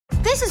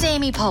This is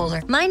Amy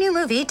Poehler. My new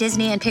movie,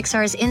 Disney and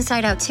Pixar's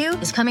Inside Out 2,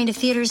 is coming to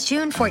theaters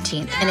June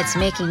 14th, and it's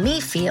making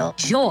me feel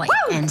joy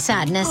and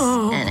sadness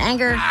and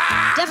anger,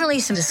 definitely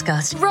some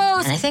disgust, and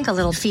I think a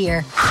little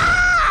fear.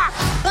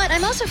 But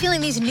I'm also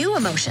feeling these new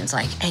emotions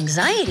like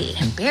anxiety,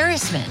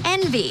 embarrassment,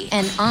 envy,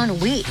 and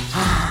ennui.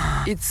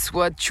 It's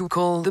what you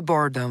call the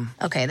boredom.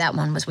 Okay, that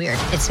one was weird.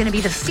 It's gonna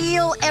be the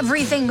feel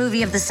everything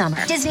movie of the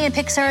summer. Disney and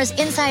Pixar's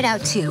Inside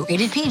Out 2,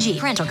 rated PG.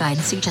 Parental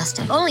guidance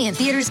suggested. Only in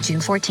theaters June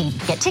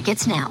 14th. Get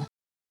tickets now.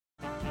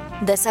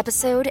 This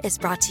episode is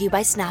brought to you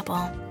by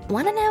Snapple.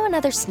 Want to know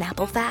another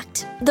Snapple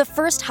fact? The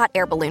first hot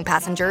air balloon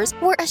passengers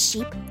were a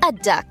sheep, a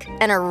duck,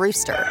 and a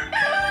rooster.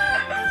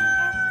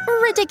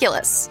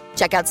 Ridiculous.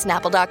 Check out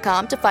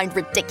Snapple.com to find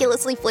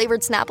ridiculously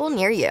flavored Snapple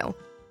near you.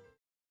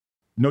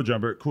 No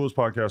Jumper, coolest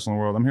podcast in the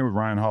world. I'm here with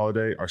Ryan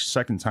Holiday, our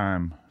second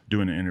time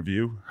doing an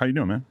interview. How you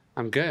doing, man?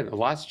 I'm good. A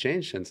lot's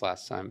changed since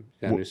last time.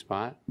 You got a new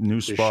spot? New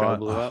Your spot. show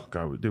blew up?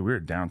 God, dude, we were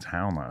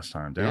downtown last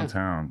time.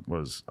 Downtown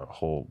was a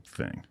whole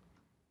thing.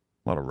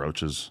 A lot of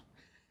roaches.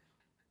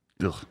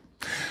 Ugh.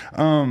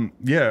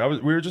 We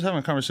were just having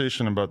a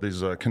conversation about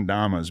these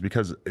kendamas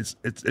because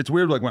it's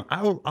weird. Like when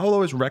I'll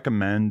always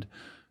recommend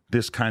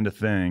this kind of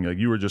thing. Like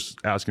you were just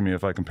asking me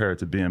if I compare it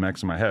to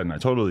BMX in my head, and I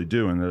totally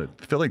do. And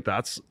I feel like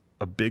that's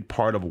a big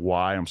part of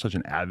why I'm such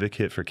an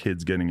advocate for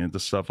kids getting into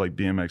stuff like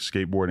BMX,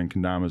 skateboarding,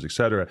 kendamas,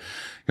 etc.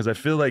 Because I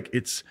feel like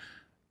it's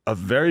a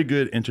very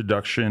good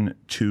introduction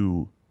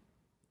to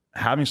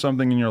having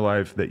something in your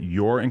life that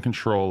you're in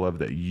control of,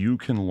 that you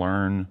can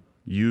learn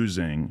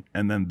using,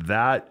 and then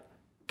that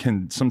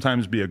can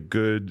sometimes be a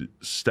good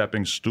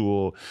stepping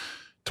stool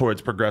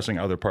towards progressing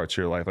other parts of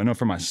your life. I know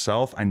for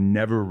myself, I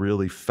never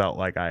really felt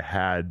like I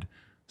had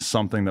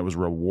something that was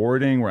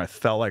rewarding, where I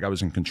felt like I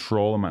was in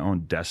control of my own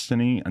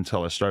destiny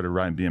until I started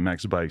riding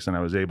BMX bikes, and I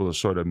was able to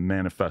sort of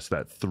manifest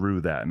that through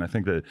that. And I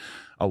think that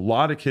a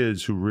lot of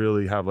kids who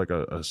really have like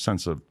a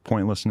sense of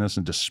pointlessness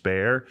and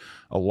despair,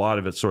 a lot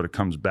of it sort of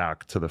comes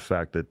back to the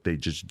fact that they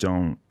just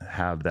don't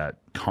have that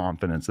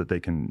confidence that they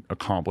can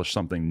accomplish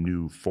something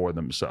new for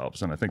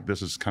themselves. And I think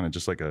this is kind of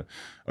just like a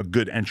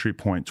good entry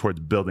point towards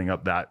building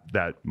up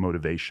that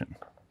motivation.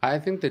 I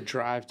think the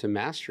drive to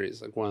mastery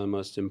is like one of the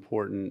most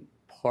important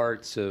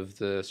parts of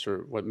the sort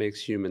of what makes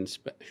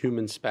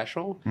human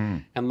special.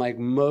 And like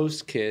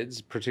most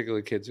kids,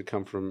 particularly kids who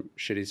come from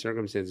shitty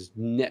circumstances,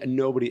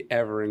 nobody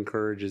ever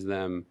encourages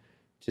them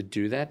to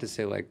do that, to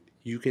say like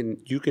you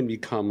can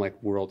become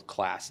like world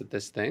class at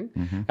this thing.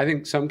 I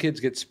think some kids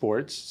get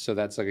sports, so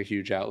that's like a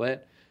huge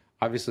outlet.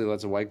 Obviously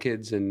lots of white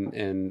kids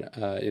and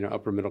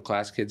upper middle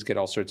class kids get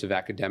all sorts of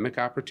academic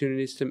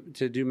opportunities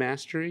to do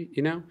mastery,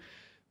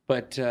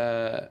 but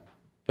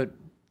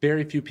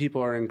very few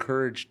people are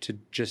encouraged to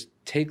just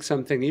take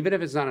something, even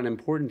if it's not an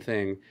important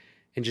thing,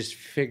 and just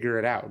figure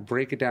it out,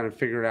 break it down and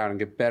figure it out and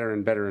get better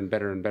and better and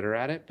better and better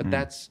at it. But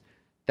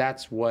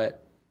that's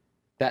what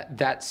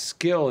that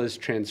skill is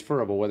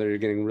transferable, whether you're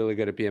getting really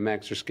good at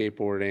BMX or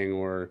skateboarding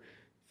or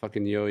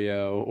fucking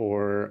yo-yo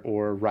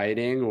or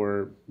writing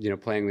or,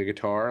 playing the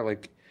guitar.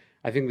 Like,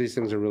 I think these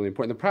things are really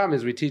important. The problem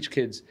is we teach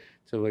kids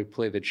to like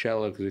play the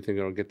cello because we think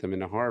it'll get them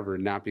into Harvard,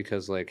 not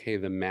because like, hey,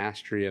 the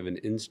mastery of an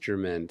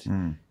instrument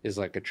is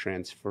like a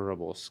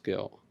transferable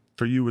skill.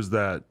 For you, was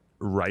that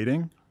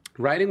writing?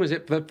 Writing was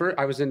it.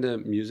 I was into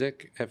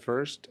music at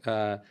first,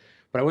 but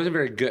I wasn't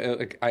very good.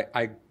 Like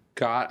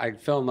I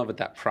fell in love with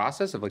that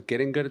process of like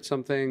getting good at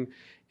something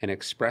and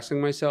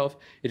expressing myself.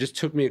 It just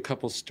took me a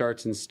couple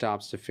starts and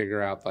stops to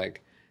figure out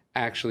like,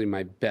 actually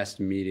my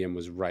best medium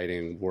was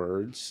writing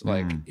words,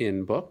 like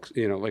in books,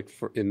 like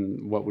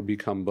in what would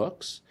become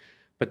books.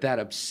 But that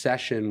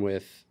obsession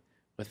with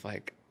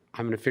like,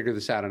 I'm going to figure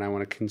this out and I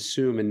want to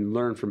consume and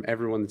learn from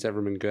everyone that's ever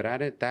been good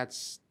at it.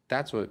 That's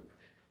what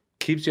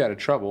keeps you out of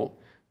trouble.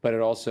 But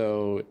it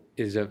also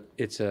is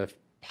it's a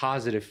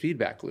positive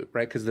feedback loop,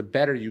 right? Because the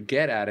better you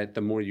get at it,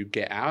 the more you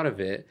get out of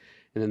it.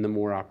 And then the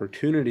more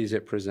opportunities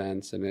it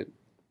presents, and it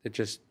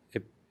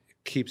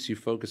keeps you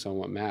focused on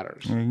what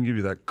matters. And it can give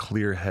you that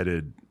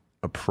clear-headed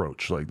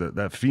approach, like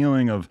that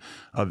feeling of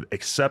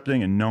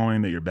accepting and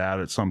knowing that you're bad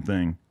at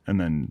something, and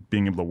then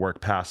being able to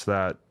work past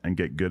that and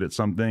get good at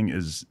something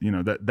is,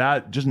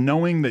 that just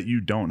knowing that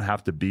you don't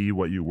have to be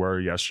what you were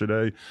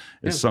yesterday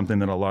is something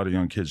that a lot of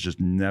young kids just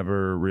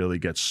never really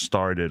get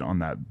started on,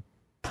 that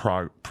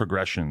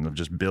progression of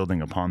just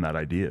building upon that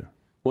idea.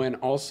 Well, and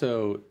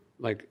also,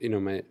 like,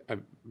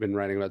 I've been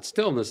writing about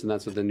stillness, and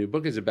that's what the new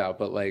book is about,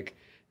 but like,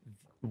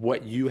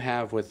 what you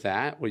have with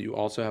that, what you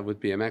also have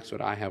with BMX,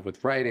 what I have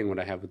with writing, what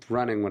I have with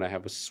running, what I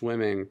have with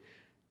swimming,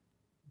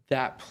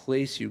 that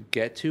place you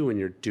get to when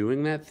you're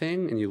doing that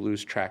thing and you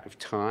lose track of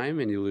time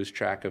and you lose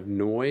track of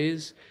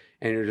noise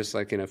and you're just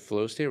like in a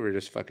flow state where you're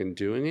just fucking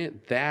doing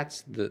it,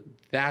 that's the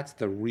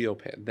real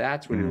pit.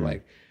 That's when you're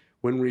like,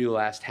 when were you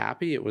last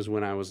happy? It was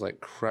when I was like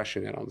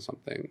crushing it on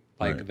something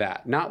like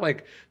that. Not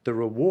like the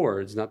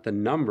rewards, not the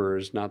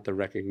numbers, not the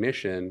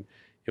recognition.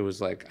 It was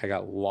like I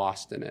got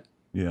lost in it.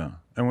 Yeah.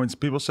 And when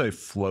people say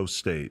flow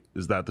state,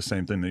 is that the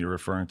same thing that you're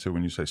referring to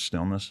when you say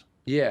stillness?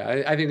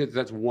 Yeah, I think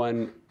that's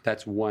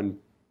one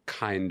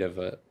kind of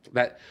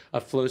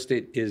a flow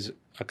state is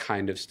a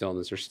kind of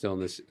stillness, or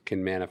stillness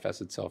can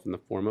manifest itself in the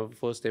form of a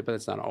flow state, but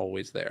it's not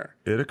always there.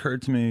 It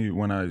occurred to me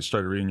when I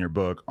started reading your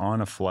book on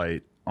a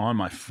flight on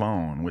my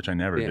phone, which I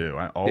never do.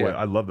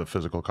 I love the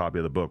physical copy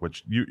of the book,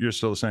 which you're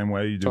still the same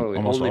way. You do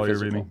almost only all your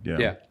physical.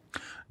 reading.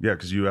 Yeah,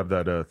 because you have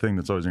that thing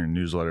that's always in your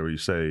newsletter where you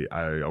say,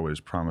 I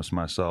always promised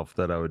myself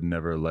that I would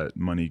never let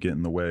money get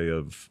in the way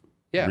of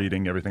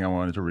reading everything I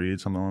wanted to read,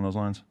 something along those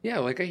lines. Yeah,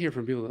 like I hear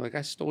from people like,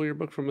 I stole your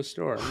book from a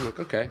store. I'm like,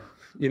 okay.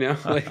 You know,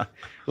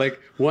 like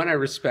one, I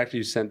respect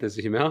you sent this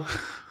email,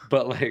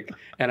 but like,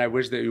 and I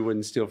wish that you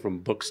wouldn't steal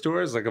from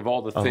bookstores. Like of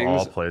all the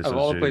things, of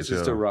all the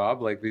places to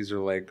rob, like these are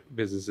like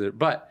businesses,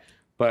 but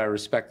I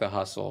respect the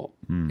hustle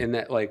in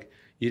that, like,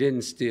 you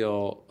didn't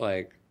steal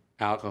like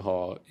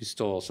alcohol, you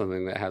stole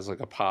something that has like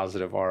a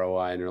positive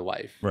ROI in your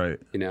life. Right.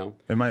 You know,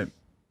 it might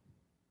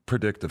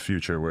predict the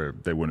future where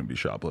they wouldn't be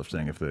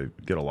shoplifting if they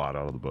get a lot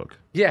out of the book.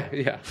 Yeah,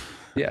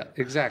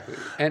 exactly.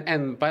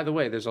 And by the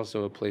way, there's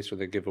also a place where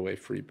they give away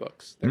free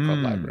books. They're called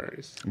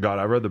libraries. God,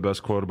 I read the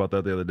best quote about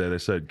that the other day. They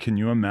said, can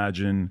you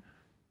imagine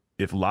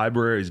if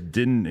libraries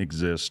didn't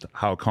exist,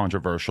 how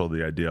controversial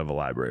the idea of a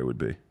library would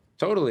be?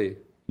 Totally.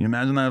 You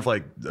imagine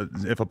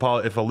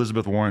that if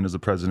Elizabeth Warren is the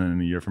president in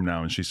a year from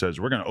now and she says,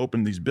 we're going to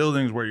open these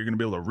buildings where you're going to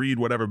be able to read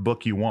whatever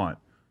book you want,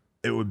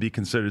 it would be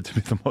considered to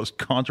be the most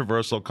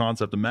controversial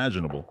concept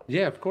imaginable.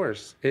 Yeah, of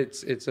course.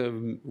 It's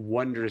a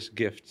wondrous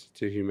gift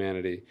to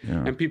humanity.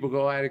 Yeah. And people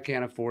go, I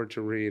can't afford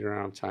to read, or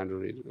I don't have time to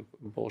read.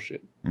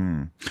 Bullshit.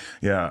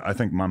 Yeah, I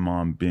think my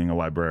mom being a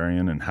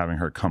librarian and having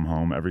her come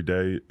home every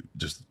day,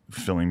 just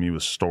filling me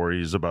with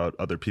stories about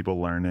other people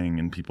learning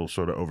and people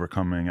sort of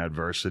overcoming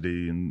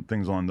adversity and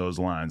things along those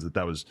lines,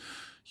 that was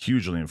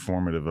hugely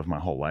informative of my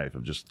whole life,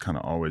 of just kind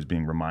of always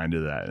being reminded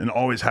of that, and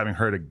always having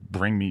her to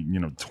bring me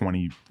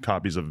 20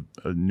 copies of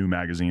a new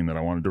magazine that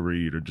I wanted to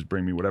read, or just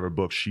bring me whatever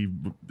book she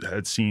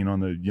had seen on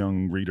the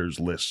young readers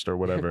list or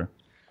whatever.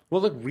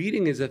 Well, look,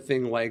 reading is a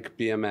thing like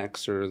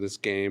BMX or this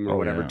game or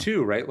whatever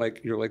too, right? Like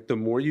you're like, the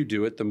more you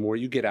do it, the more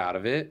you get out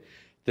of it,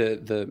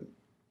 the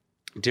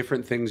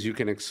different things you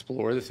can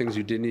explore, the things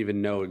you didn't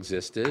even know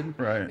existed.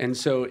 Right. And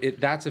so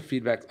that's a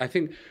feedback. I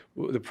think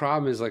the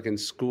problem is, like, in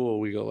school,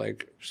 we go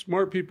like,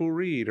 smart people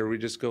read, or we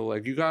just go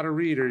like, you got to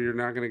read or you're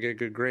not going to get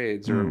good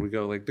grades. Or we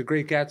go like, The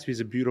Great Gatsby is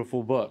a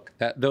beautiful book.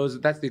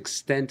 That's the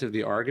extent of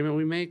the argument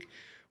we make.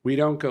 We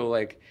don't go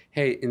like,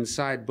 hey,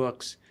 inside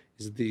books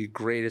is the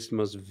greatest,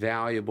 most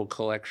valuable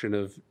collection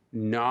of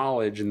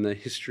knowledge in the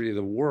history of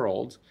the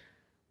world.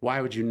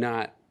 Why would you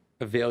not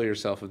avail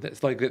yourself of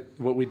this? Like,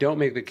 what we don't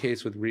make the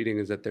case with reading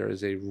is that there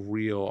is a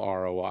real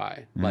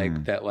ROI.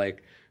 Like that,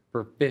 like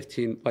for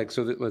 15, like,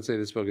 so that, let's say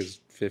this book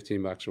is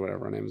 $15 or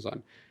whatever on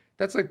Amazon.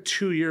 That's like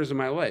 2 years of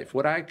my life.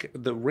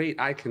 The rate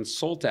I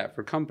consult at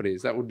for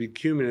companies, that would be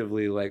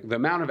cumulatively, like the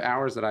amount of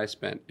hours that I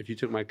spent. If you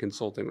took my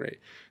consulting rate,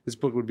 this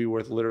book would be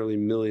worth literally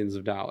millions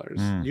of dollars.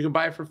 You can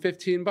buy it for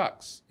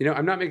 $15.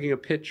 I'm not making a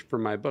pitch for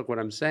my book. What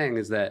I'm saying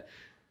is that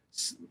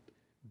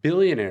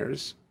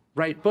billionaires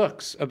write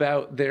books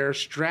about their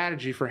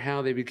strategy for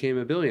how they became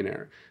a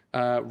billionaire.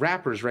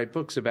 Rappers write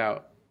books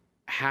about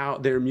how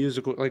their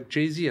musical, like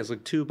Jay-Z has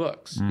like 2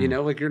 books.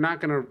 Like you're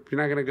not gonna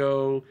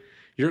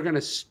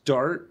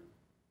start.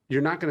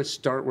 You're not going to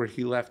start where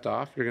he left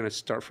off. You're going to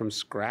start from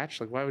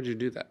scratch. Like, why would you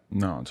do that?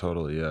 No,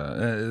 totally. Yeah.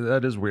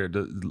 That is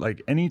weird.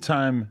 Like,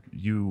 anytime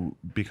you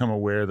become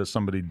aware that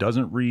somebody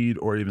doesn't read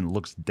or even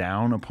looks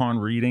down upon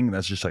reading,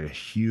 that's just like a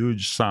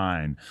huge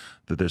sign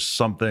that there's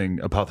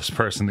something about this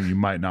person that you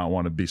might not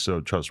want to be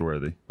so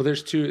trustworthy. Well,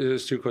 there's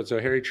two quotes.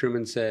 So Harry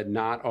Truman said,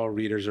 not all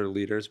readers are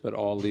leaders, but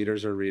all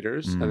leaders are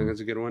readers. I think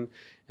that's a good one.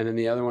 And then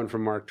the other one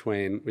from Mark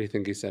Twain, we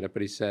think he said it,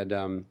 but he said,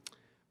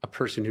 a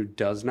person who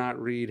does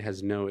not read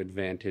has no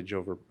advantage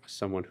over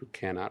someone who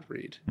cannot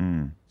read.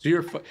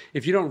 So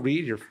if you don't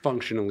read, you're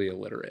functionally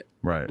illiterate.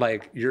 Right.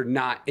 Like, you're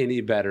not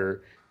any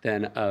better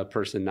than a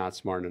person not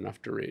smart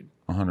enough to read.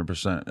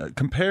 100%.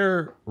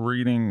 Compare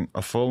reading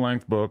a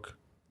full-length book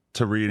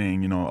to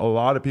reading, a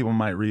lot of people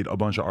might read a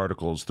bunch of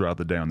articles throughout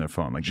the day on their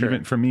phone. Like,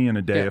 even for me in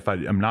a day, if I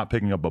am not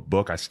picking up a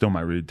book, I still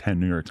might read 10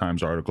 New York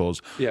Times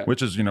articles,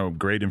 which is,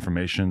 great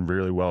information,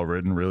 really well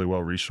written, really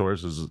well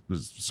resourced.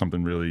 There's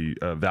something really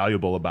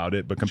valuable about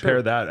it. But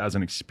compare that as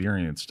an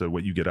experience to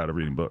what you get out of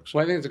reading books.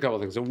 Well, I think it's a couple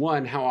of things. So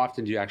one, how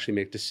often do you actually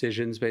make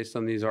decisions based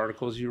on these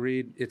articles you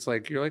read? It's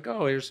like, you're like,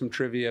 oh, here's some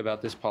trivia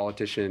about this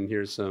politician.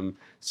 Here's some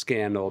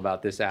scandal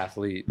about this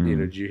athlete.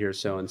 Did you hear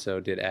so-and-so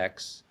did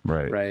X?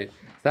 Right.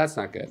 That's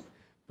not good.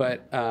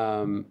 But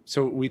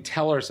so we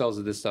tell ourselves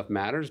that this stuff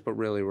matters, but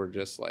really we're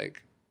just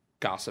like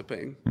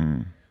gossiping.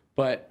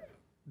 But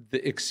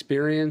the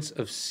experience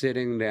of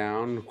sitting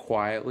down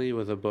quietly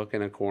with a book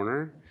in a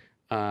corner,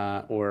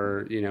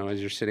 or,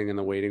 as you're sitting in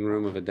the waiting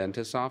room of a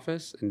dentist's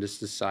office and just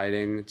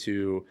deciding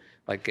to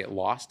like get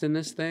lost in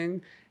this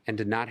thing and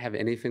to not have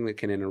anything that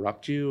can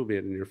interrupt you, be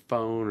it on your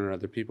phone or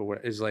other people,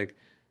 is like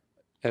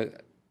an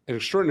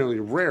extraordinarily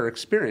rare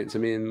experience. I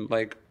mean,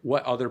 like,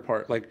 what other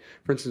part, like,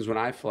 for instance, when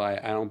I fly,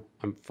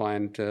 I'm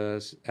flying to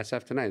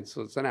SF tonight,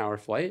 so it's an hour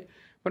flight,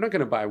 I'm not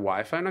going to buy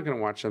Wi-Fi. I'm not going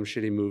to watch some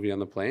shitty movie on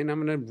the plane.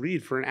 I'm going to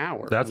read for an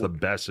hour. That's the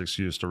best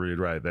excuse to read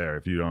right there.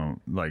 If you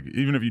don't like,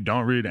 even if you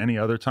don't read any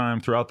other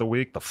time throughout the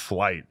week, the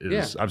flight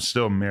is, I'm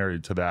still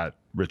married to that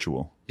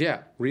ritual. Yeah.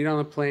 Read on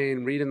the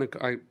plane, read in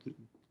the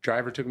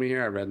driver took me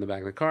here. I read in the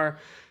back of the car.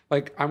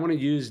 Like, I want to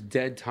use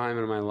dead time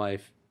in my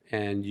life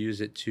and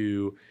use it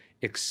to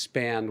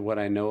expand what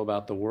I know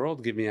about the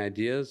world, give me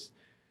ideas.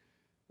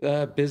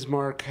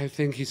 Bismarck, I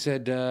think he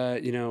said,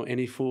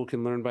 any fool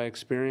can learn by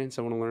experience.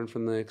 I want to learn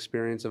from the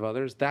experience of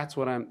others. That's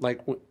what I'm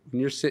like. When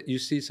you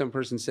see some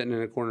person sitting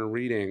in a corner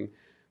reading,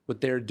 what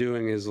they're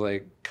doing is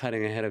like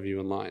cutting ahead of you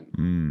in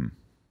line.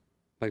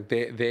 Like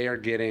they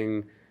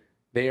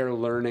are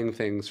learning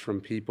things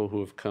from people who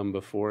have come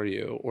before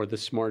you, or the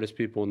smartest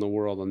people in the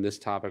world on this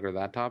topic or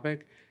that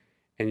topic,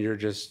 and you're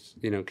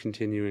just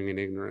continuing in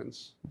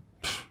ignorance.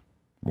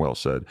 Well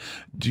said.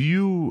 Do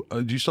you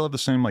still have the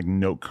same like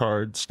note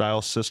card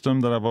style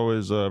system that I've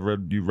always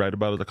read you write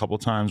about it a couple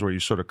of times, where you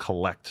sort of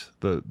collect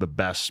the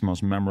best,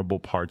 most memorable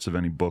parts of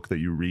any book that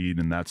you read,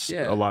 and that's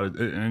a lot of,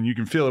 and you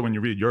can feel it when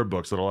you read your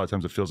books that a lot of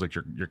times it feels like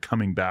you're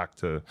coming back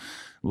to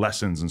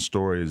lessons and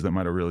stories that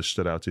might have really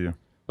stood out to you.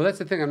 Well, that's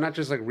the thing. I'm not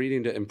just like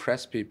reading to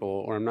impress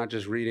people, or I'm not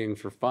just reading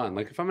for fun.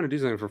 Like if I'm going to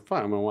do something for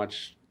fun, I'm going to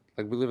watch.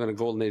 Like we live in a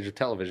golden age of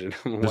television.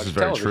 This is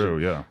very true,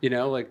 yeah.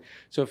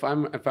 So if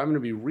I'm going to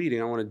be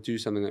reading, I want to do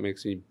something that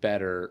makes me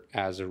better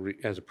as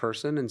a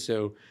person. And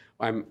so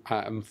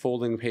I'm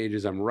folding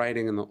pages, I'm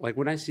writing, and like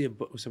when I see a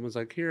book, someone's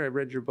like, "Here, I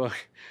read your book,"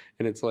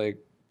 and it's like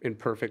in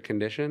perfect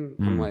condition.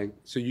 I'm like,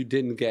 so you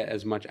didn't get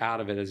as much out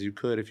of it as you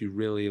could if you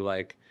really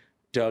like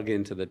dug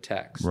into the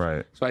text.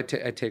 Right. So I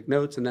take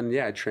notes, and then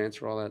I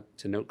transfer all that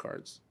to note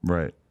cards.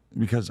 Right.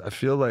 Because I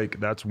feel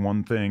like that's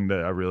one thing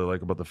that I really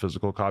like about the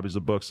physical copies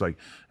of books. Like,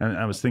 and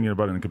I was thinking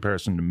about it in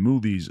comparison to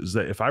movies, is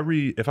that if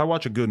I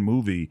watch a good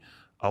movie,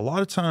 a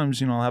lot of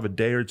times, I'll have a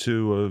day or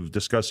two of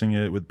discussing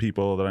it with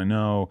people that I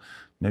know,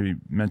 maybe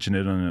mention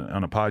it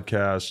on a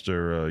podcast,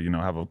 or,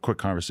 have a quick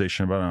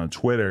conversation about it on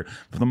Twitter.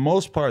 For the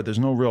most part, there's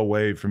no real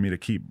way for me to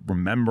keep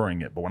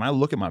remembering it. But when I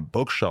look at my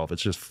bookshelf,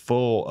 it's just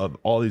full of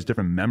all these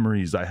different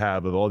memories I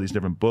have of all these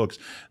different books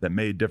that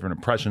made different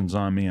impressions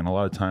on me. And a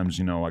lot of times,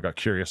 I got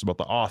curious about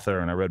the author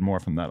and I read more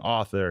from that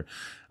author.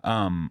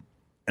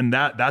 And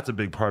that's a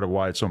big part of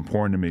why it's so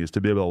important to me, is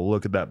to be able to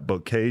look at that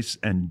bookcase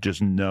and just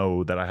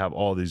know that I have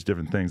all these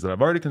different things that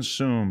I've already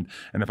consumed.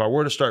 And if I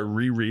were to start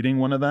rereading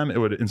one of them, it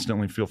would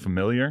instantly feel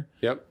familiar.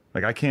 Yep.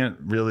 Like I can't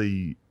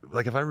really,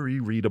 like if I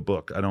reread a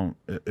book,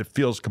 it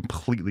feels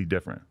completely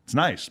different. It's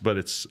nice, but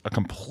it's a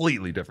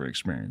completely different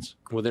experience.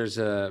 Well, there's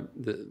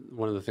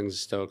one of the things the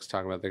Stoics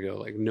talk about, they go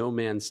like, no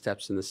man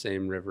steps in the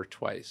same river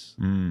twice.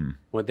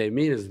 What they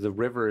mean is the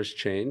river has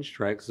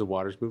changed, right? Because the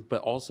water's moved,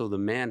 but also the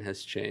man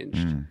has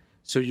changed.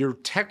 So you're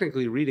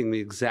technically reading the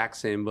exact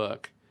same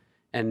book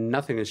and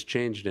nothing has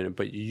changed in it,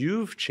 but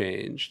you've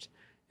changed,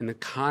 and the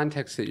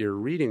context that you're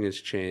reading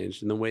has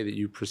changed, and the way that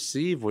you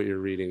perceive what you're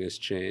reading has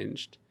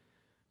changed.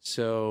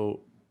 So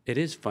it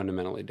is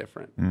fundamentally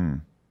different.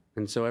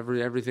 And so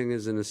everything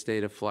is in a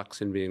state of flux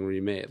and being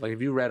remade. Like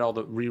if you reread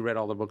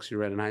all the books you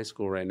read in high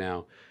school right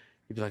now,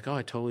 you'd be like, oh,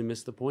 I totally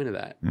missed the point of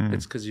that.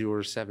 It's because you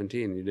were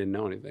 17 and you didn't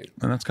know anything.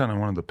 And that's kind of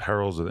one of the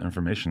perils of the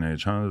information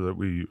age, that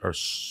we are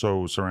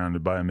so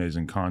surrounded by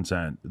amazing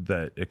content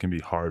that it can be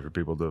hard for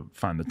people to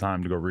find the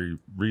time to go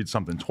read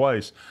something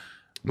twice.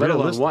 Let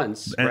alone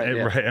once.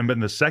 And then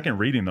the second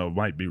reading, though,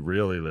 might be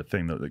really the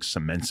thing that like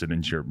cements it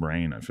into your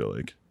brain, I feel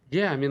like.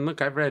 Yeah, I mean,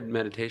 look, I've read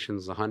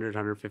Meditations 100,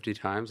 150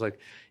 times. Like,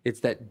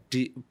 it's that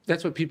deep.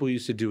 That's what people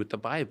used to do with the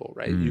Bible,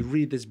 right? You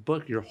read this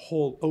book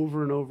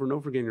over and over and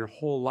over again your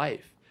whole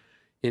life.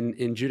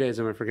 In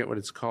Judaism, I forget what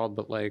it's called,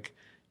 but like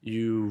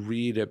you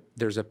read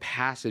there's a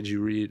passage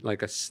you read, like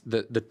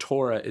the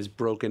Torah is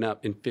broken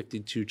up in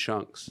 52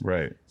 chunks.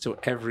 Right. So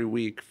every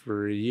week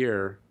for a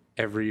year,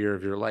 every year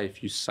of your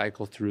life, you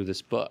cycle through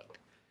this book.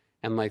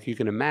 And like you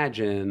can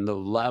imagine the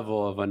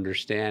level of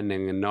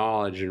understanding and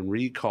knowledge and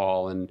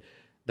recall and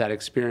that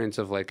experience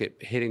of like it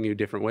hitting you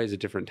different ways at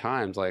different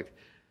times. Like,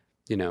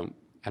 I don't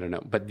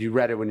know, but you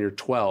read it when you're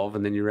 12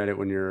 and then you read it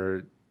when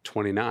you're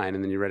 29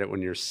 and then you read it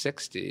when you're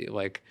 60.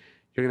 Like,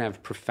 you're going to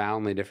have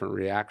profoundly different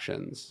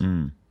reactions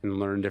and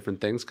learn different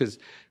things.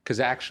 Because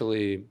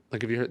actually,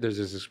 like if you heard, there's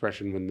this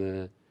expression,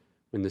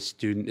 when the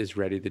student is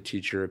ready, the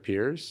teacher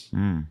appears.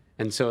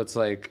 And so it's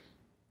like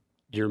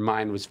your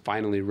mind was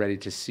finally ready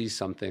to see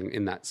something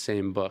in that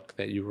same book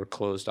that you were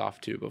closed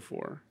off to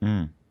before.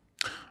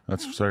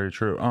 That's very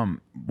true.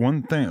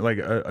 One thing, like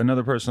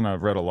another person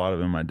I've read a lot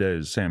of in my day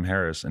is Sam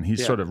Harris, and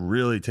he's sort of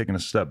really taken a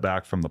step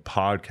back from the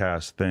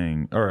podcast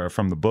thing, or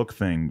from the book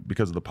thing,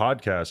 because of the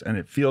podcast, and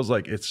it feels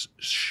like it's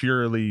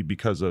surely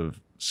because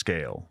of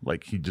scale.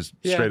 Like he just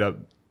straight up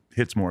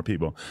hits more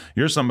people.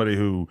 You're somebody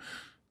who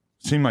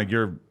seem like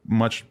you're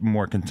much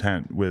more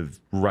content with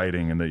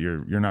writing, and that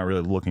you're not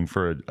really looking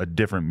for a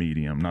different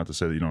medium. Not to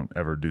say that you don't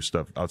ever do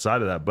stuff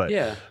outside of that, but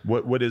Yeah.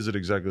 what is it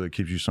exactly that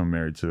keeps you so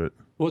married to it?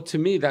 Well, to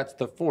me, that's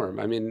the form.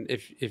 I mean,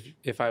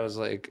 if I was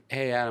like,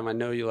 hey, Adam, I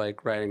know you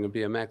like riding a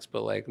BMX,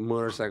 but like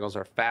motorcycles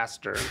are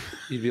faster,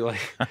 you'd be like,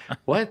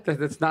 what?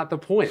 That's not the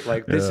point.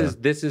 Like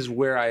this is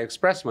where I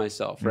express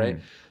myself, right?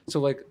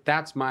 So like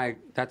that's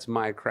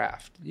my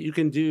craft. You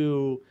can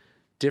do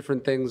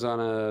different things on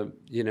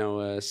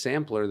a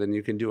sampler than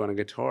you can do on a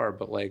guitar,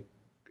 but like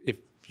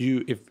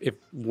if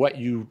what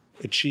you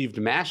achieved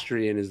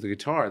mastery in is the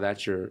guitar,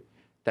 that's your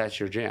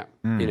jam,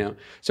 you know?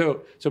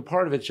 So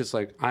part of it's just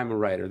like, I'm a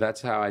writer.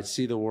 That's how I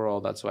see the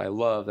world. That's what I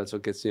love. That's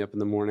what gets me up in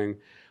the morning.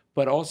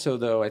 But also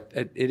though,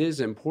 it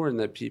is important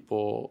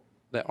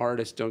that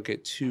artists don't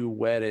get too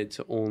wedded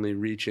to only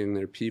reaching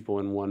their people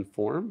in one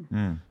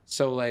form.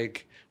 So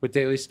like with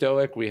Daily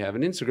Stoic, we have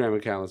an Instagram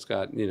account that's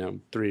got,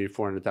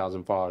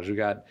 300,000-400,000 followers. We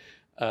got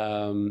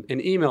an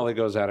email that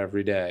goes out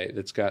every day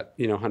that's got,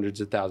 hundreds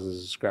of thousands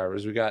of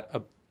subscribers.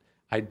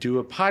 I do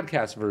a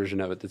podcast version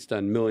of it that's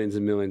done millions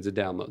and millions of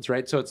downloads,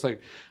 right? So it's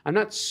like, I'm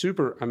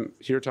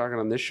here talking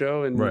on this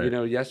show, and, right.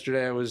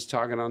 Yesterday I was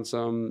talking on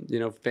some,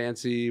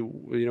 fancy,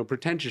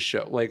 pretentious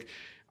show. Like,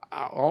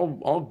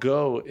 I'll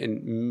go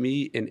and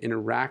meet and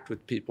interact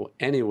with people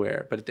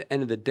anywhere. But at the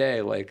end of the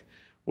day, like,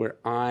 where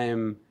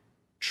I'm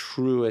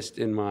truest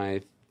in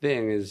my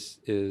thing is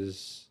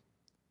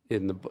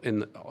in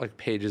the like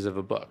pages of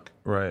a book.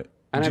 Right.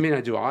 And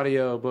I do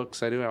audio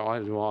books. I do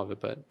all of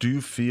it, but do you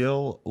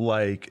feel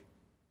like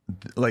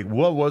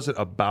what was it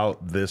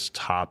about this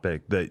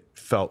topic that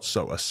felt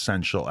so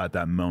essential at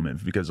that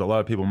moment? Because a lot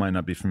of people might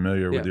not be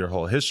familiar with your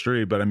whole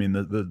history, but I mean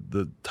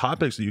the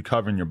topics that you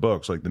cover in your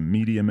books, like the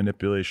media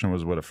manipulation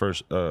was what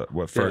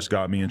first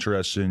got me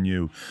interested in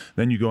you.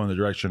 Then you go in the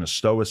direction of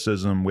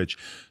stoicism, which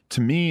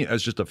to me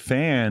as just a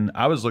fan,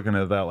 I was looking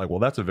at that like, well,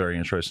 that's a very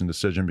interesting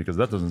decision, because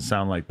that doesn't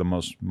sound like the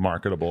most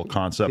marketable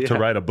concept to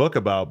write a book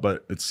about,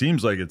 but it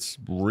seems like it's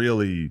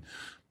really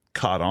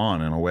caught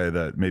on in a way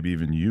that maybe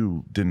even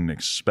you didn't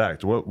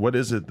expect. What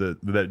is it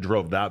that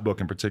drove that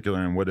book in particular,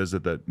 and what is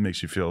it that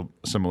makes you feel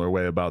a similar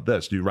way about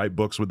this? Do you write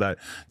books with that?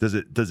 Does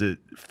it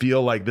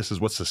feel like this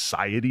is what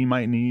society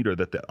might need, or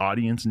that the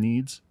audience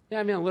needs? Yeah,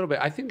 I mean, a little bit.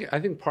 I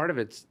think part of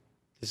this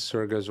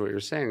sort of goes to what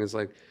you're saying, is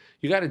like,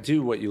 you got to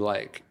do what you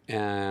like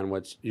and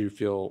what you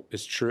feel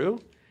is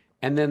true.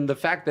 And then the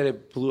fact that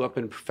it blew up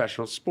in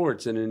professional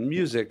sports and in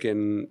music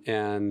and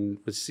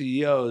with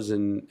CEOs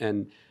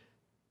and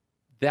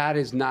that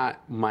was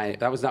not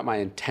my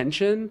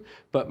intention,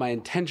 but my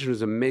intention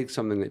was to make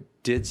something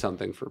that did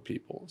something for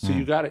people. So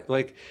you got to,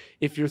 like,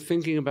 if you're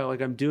thinking about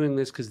like, I'm doing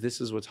this because this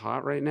is what's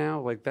hot right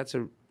now, like it's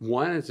a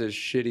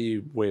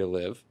shitty way to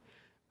live,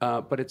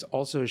 but it's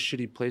also a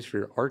shitty place for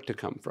your art to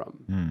come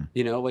from.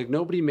 Like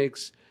nobody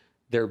makes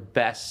their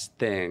best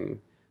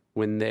thing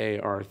when they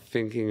are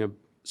thinking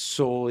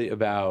solely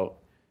about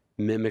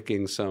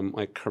mimicking some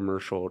like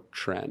commercial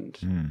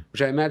trend,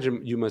 which I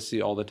imagine you must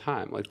see all the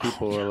time. Like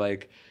people are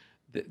like,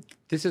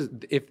 this is,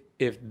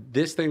 if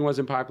this thing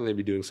wasn't popular, they'd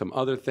be doing some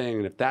other thing,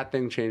 and if that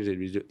thing changed, they'd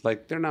be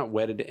like, they're not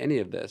wedded to any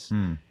of this.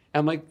 And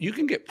like, you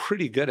can get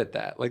pretty good at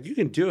that. Like you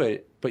can do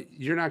it, but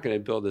you're not going to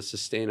build a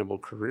sustainable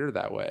career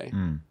that way.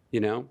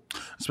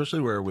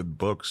 Especially where with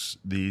books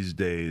these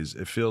days,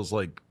 it feels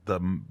like the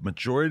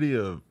majority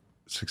of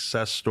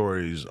success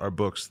stories are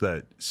books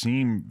that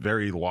seem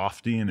very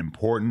lofty and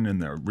important,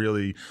 and they're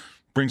really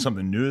bring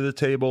something new to the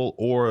table,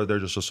 or they're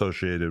just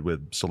associated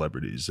with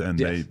celebrities and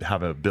they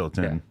have a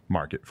built-in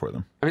market for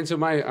them. I mean,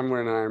 so I'm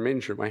wearing an Iron Maiden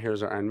shirt. My hair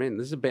is Iron Maiden.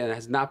 This is a band that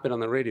has not been on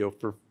the radio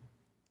for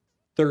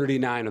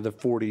 39 of the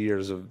 40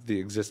 years of the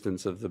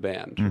existence of the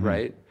band,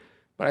 right?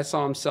 But I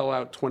saw them sell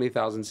out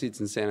 20,000 seats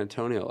in San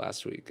Antonio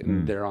last week,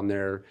 and they're on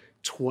their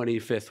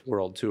 25th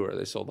world tour.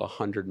 They sold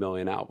 100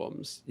 million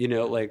albums.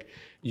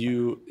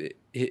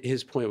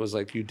 His point was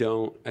like,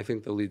 I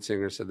think the lead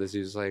singer said this, he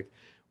was like,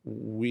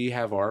 we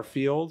have our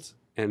field,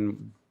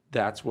 and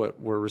that's what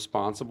we're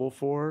responsible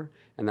for,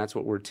 and that's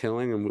what we're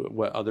tilling, and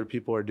what other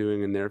people are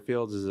doing in their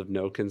fields is of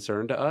no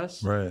concern to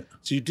us. Right.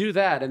 So you do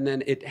that, and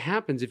then it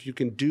happens. If you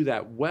can do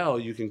that well,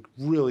 you can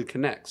really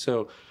connect.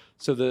 So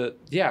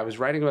I was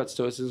writing about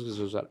stoicism because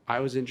it was what I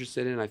was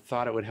interested in. I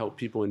thought it would help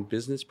people in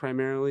business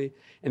primarily,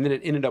 and then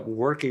it ended up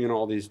working in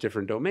all these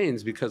different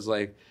domains because,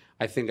 like,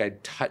 I think I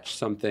touched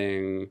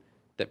something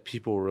that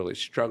people were really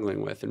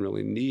struggling with and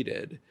really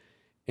needed,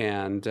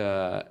 and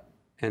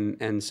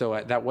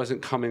so that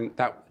wasn't coming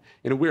that.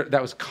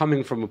 That was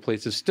coming from a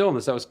place of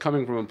stillness. That was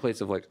coming from a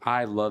place of like,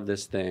 I love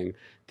this thing.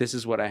 This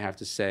is what I have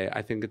to say.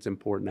 I think it's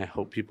important. I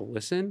hope people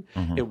listen.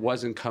 It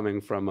wasn't coming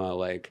from a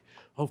like,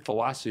 oh,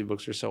 philosophy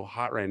books are so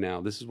hot right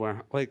now. This is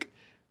where, like,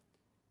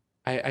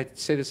 I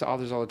say this to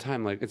authors all the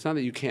time. Like, it's not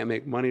that you can't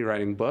make money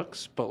writing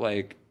books, but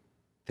like,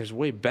 there's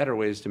way better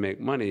ways to make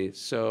money.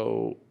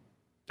 So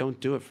don't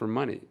do it for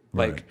money.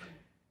 Right. Like,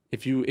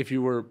 if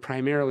you were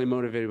primarily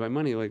motivated by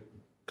money, like,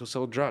 go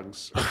sell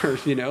drugs,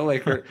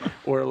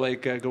 or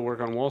like go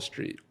work on Wall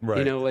Street.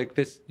 Right. Like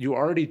this, you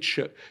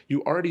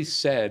already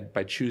said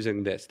by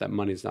choosing this that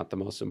money's not the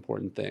most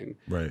important thing.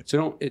 Right.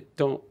 So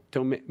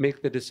don't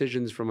make the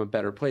decisions from a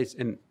better place.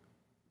 And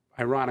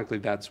ironically,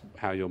 that's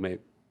how you'll make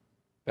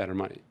better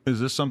money. Is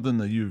this something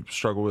that you've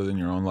struggled with in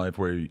your own life,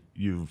 where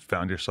you've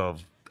found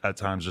yourself at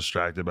times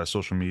distracted by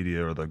social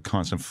media or the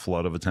constant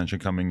flood of attention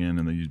coming in,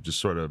 and then you just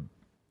sort of,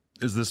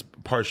 is this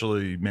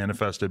partially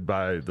manifested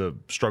by the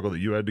struggle that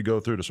you had to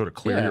go through to sort of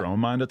clear your own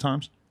mind at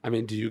times? I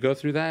mean, do you go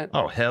through that?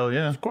 Oh, hell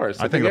yeah. Of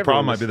course. I think the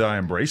problem might be that I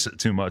embrace it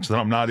too much, that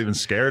I'm not even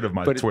scared of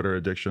my Twitter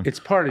addiction.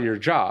 It's part of your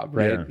job,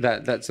 right?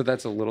 Yeah. So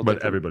that's a little But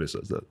different. everybody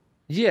says that.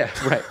 Yeah,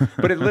 right.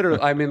 But it literally,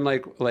 I mean,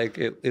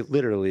 it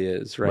literally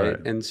is, right?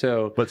 Right. And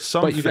so, But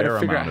some you got to fair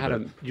figure out amount how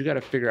of to, you got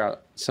to figure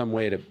out some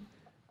way to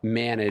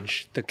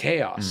manage the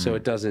chaos so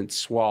it doesn't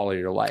swallow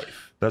your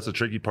life. That's the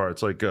tricky part.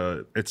 It's like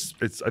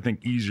it's I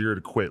think easier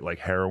to quit like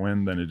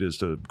heroin than it is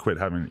to quit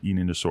having an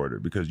eating disorder,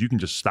 because you can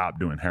just stop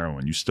doing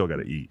heroin. You still got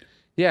to eat.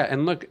 Yeah,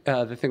 and look,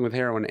 the thing with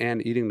heroin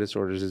and eating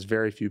disorders is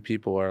very few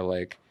people are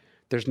like,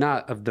 there's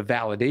not of the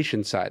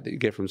validation side that you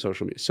get from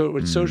social media. So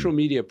what social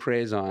media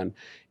preys on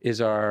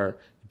is our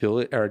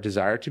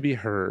desire to be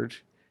heard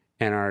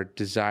and our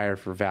desire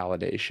for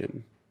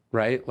validation,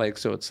 right? Like,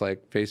 so it's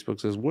like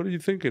Facebook says, "What are you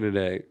thinking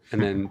today?"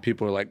 And then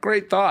people are like,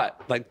 "Great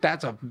thought." Like,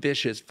 that's a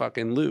vicious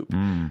fucking loop,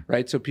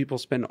 right? So people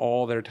spend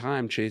all their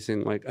time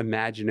chasing like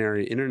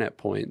imaginary internet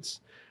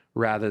points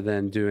rather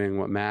than doing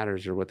what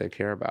matters or what they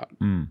care about.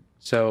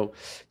 So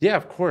yeah,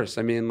 of course.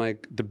 I mean,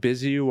 like, the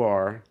busier you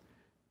are,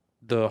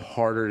 the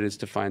harder it is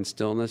to find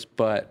stillness,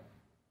 but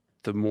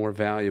the more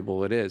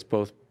valuable it is,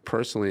 both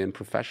personally and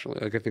professionally.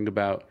 Like, I think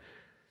about,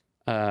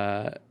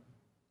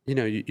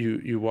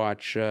 you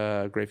watch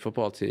a great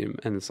football team,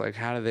 and it's like,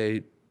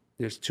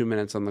 there's 2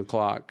 minutes on the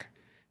clock.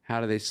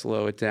 How do they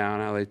slow it down?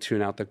 How do they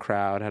tune out the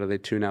crowd? How do they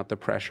tune out the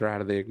pressure? How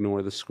do they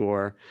ignore the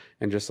score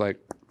and just like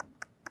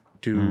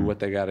do what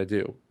they got to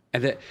do?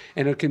 And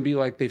it can be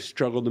like they've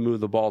struggled to move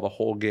the ball the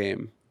whole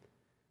game,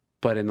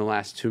 but in the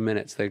last 2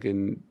 minutes, or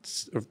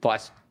the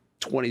last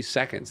 20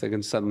 seconds, they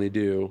can suddenly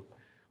do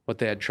what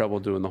they had trouble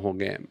doing the whole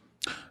game.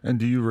 And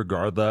do you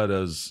regard that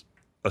as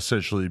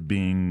essentially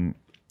being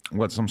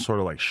some sort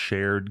of like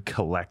shared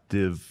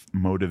collective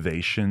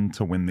motivation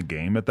to win the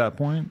game at that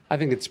point? I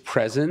think it's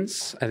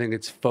presence. I think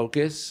it's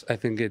focus. I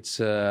think it's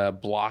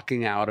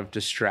blocking out of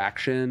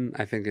distraction.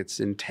 I think it's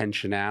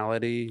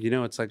intentionality.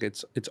 It's like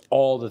it's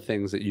all the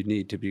things that you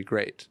need to be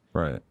great.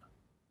 Right.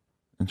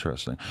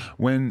 Interesting.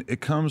 When it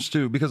comes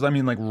to, because I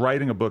mean, like,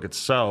 writing a book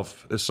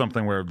itself is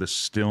something where the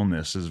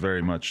stillness is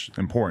very much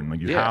important.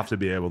 Like, you have to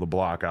be able to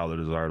block out the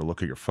desire to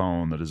look at your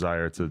phone, the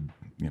desire to,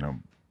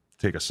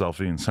 take a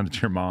selfie and send it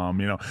to your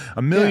mom,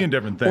 a million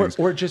different things.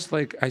 Or just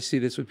like, I see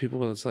this with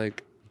people, it's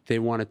like they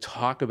want to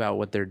talk about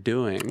what they're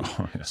doing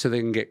so they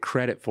can get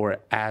credit for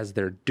it as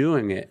they're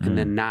doing it and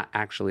then not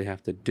actually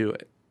have to do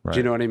it. Right. Do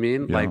you know what I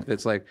mean? Yeah. Like,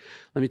 it's like,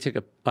 let me take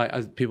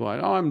people are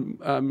like, "Oh,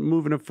 I'm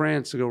moving to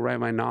France to go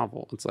write my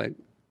novel." It's like,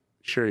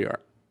 sure you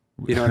are.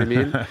 You know what I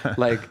mean?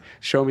 Like,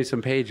 show me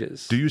some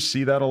pages. Do you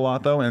see that a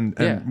lot though?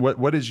 And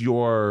what is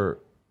your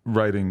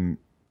writing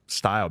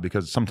style?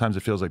 Because sometimes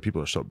it feels like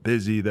people are so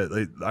busy that,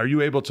 like, are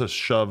you able to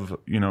shove,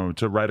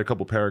 to write a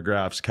couple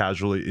paragraphs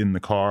casually in the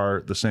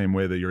car the same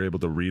way that you're able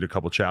to read a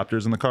couple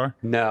chapters in the car?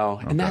 No.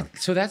 Okay. And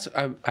that's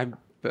I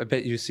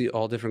bet you see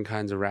all different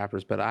kinds of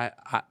rappers, but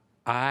I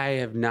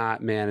have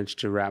not managed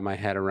to wrap my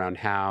head around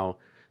how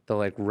the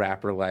like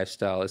rapper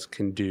lifestyle is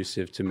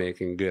conducive to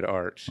making good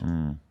art.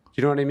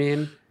 Do you know what I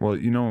mean? Well,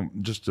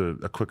 just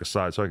a quick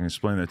aside so I can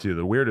explain that to you.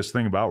 The weirdest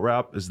thing about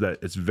rap is that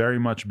it's very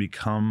much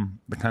become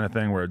the kind of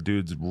thing where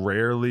dudes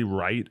rarely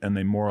write, and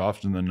they more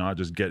often than not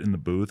just get in the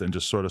booth and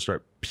just sort of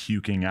start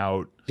puking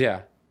out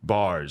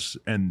bars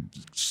and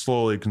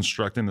slowly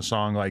constructing the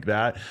song like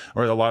that.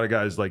 Or a lot of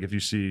guys, like, if you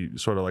see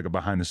sort of like a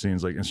behind the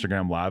scenes like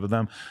Instagram live of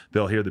them,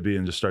 they'll hear the beat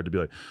and just start to be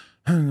like,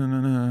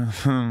 and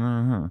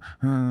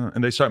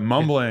they start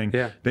mumbling.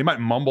 They might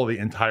mumble the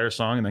entire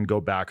song and then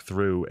go back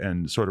through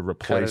and sort of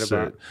replace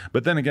it.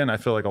 But then again, I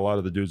feel like a lot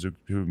of the dudes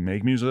who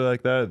make music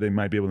like that, they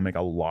might be able to make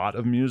a lot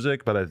of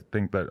music, but I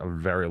think that a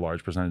very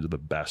large percentage of the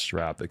best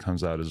rap that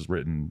comes out is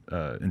written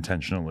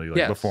intentionally,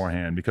 like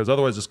beforehand, because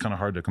otherwise it's kind of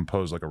hard to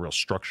compose like a real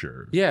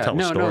structure. Tell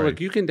a story.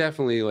 Like, you can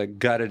definitely like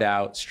gut it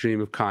out,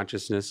 stream of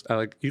consciousness.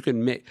 Like, you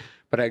can make,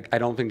 but I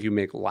don't think you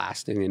make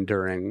lasting,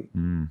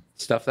 enduring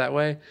stuff that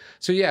way.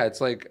 So yeah,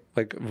 it's like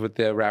with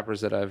the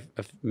rappers that I've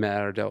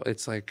met or dealt,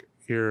 it's like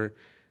you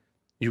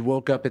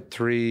woke up at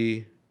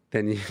 3,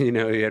 then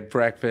you had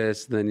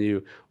breakfast, then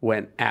you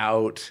went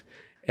out,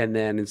 and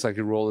then it's like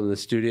you roll in the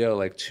studio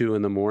like 2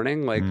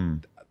 a.m. Like,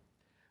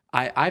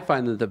 I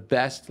find that the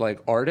best like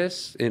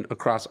artists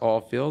across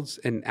all fields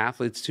and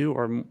athletes too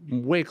are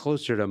way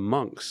closer to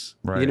monks.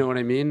 Right. You know what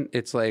I mean?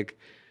 It's like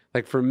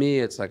for me,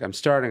 it's like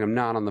I'm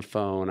not on the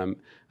phone, and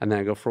then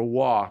I go for a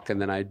walk,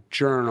 and then I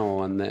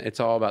journal, and then it's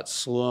all about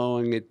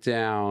slowing it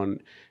down,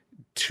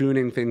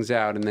 tuning things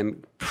out and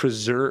then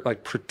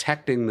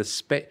protecting the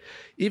space.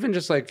 Even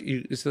just like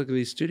you just look at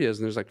these studios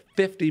and there's like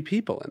 50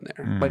 people in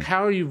there. Like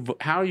how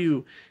are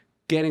you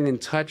getting in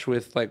touch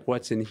with like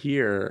what's in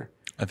here?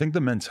 I think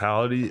the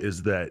mentality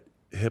is that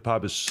hip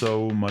hop is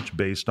so much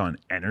based on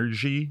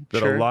energy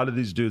that a lot of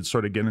these dudes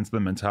sort of get into the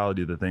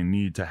mentality that they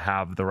need to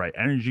have the right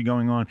energy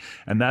going on.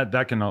 And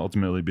that can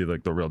ultimately be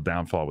like the real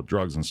downfall with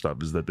drugs and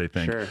stuff, is that they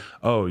think,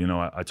 oh, you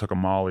know, I took a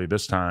Molly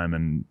this time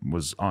and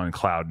was on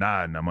cloud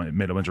 9 and I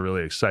made a bunch of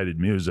really excited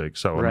music.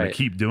 So I'm going to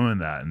keep doing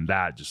that. And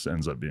that just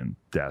ends up being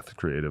death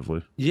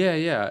creatively. Yeah.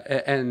 Yeah.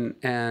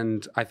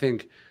 And I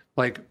think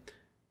like,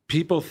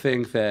 people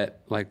think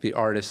that like the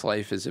artist's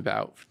life is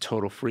about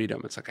total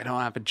freedom. It's like, I don't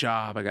have a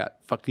job. I got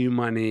fuck you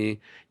money.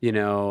 You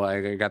know,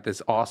 I got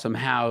this awesome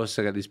house.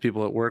 I got these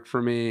people that work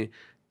for me.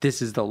 This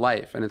is the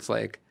life. And it's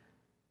like,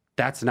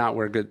 that's not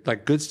where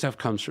good stuff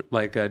comes from.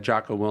 Like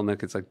Jocko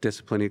Willink, it's like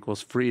discipline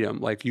equals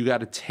freedom. Like you got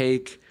to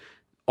take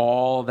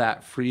all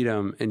that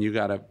freedom and you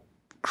got to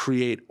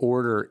create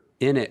order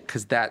in it.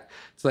 Cause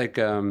it's like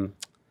a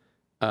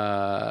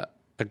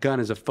gun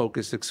is a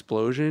focused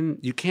explosion.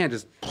 You can't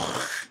just...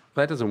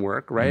 That doesn't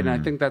work, right? And I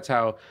think that's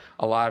how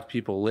a lot of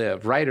people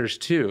live. Writers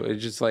too.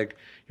 It's just like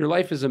your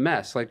life is a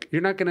mess. Like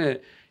you're not gonna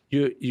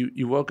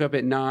you woke up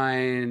at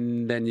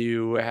 9, then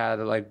you had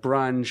like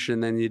brunch,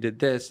 and then you did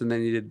this, and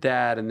then you did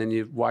that, and then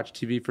you watched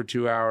TV for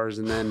 2 hours,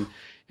 and then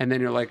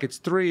you're like, it's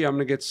 3, I'm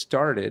gonna get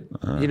started.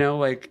 You know,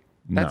 like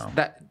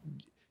that.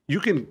 You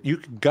can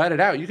gut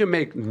it out. You can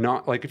make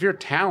if you're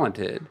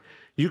talented,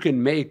 you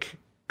can make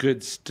you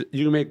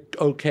can make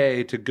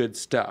okay to good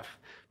stuff.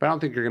 But I don't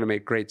think you're going to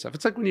make great stuff.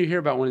 It's like when you hear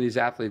about one of these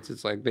athletes,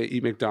 it's like they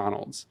eat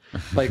McDonald's.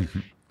 Like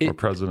or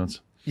presidents.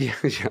 Yeah,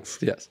 yes.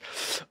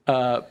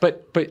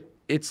 But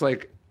it's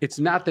like, it's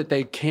not that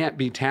they can't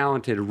be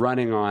talented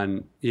running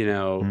on,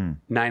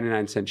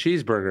 99-cent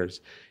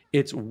cheeseburgers.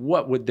 It's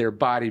what would their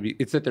body be?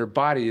 It's that their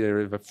body, they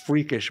have a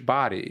freakish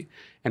body.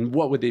 And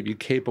what would they be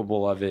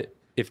capable of it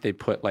if they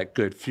put like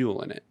good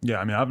fuel in it? Yeah,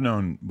 I mean, I've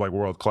known like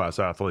world-class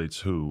athletes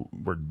who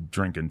were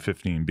drinking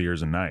 15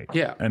 beers a night.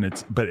 Yeah. And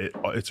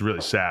it's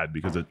really sad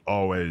because it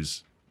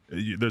always,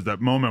 there's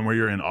that moment where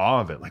you're in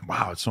awe of it. Like,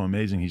 wow, it's so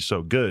amazing. He's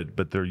so good.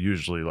 But they're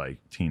usually like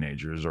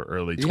teenagers or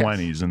early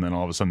 20s. And then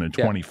all of a sudden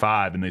they're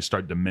 25 and they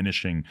start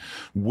diminishing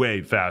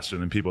way faster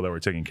than people that were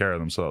taking care of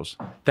themselves.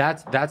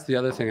 That's the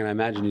other thing. And I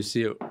imagine you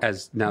see it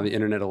as now the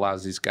internet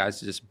allows these guys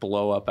to just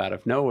blow up out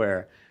of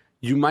nowhere.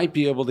 You might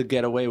be able to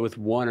get away with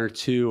 1 or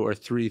 2 or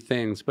 3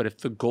 things, but if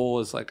the goal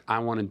is like, I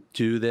want to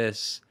do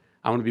this,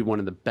 I want to be one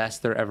of the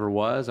best there ever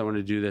was, I want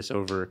to do this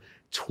over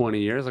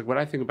 20 years. Like what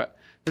I think about,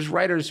 there's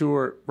writers who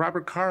are,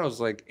 Robert Caro's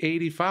like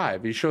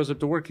 85. He shows up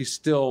to work, he's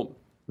still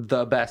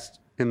the best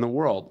in the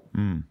world.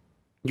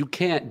 You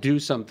can't do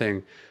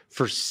something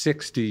for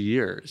 60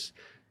 years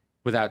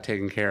without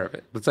taking care of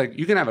it. It's like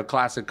you can have a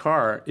classic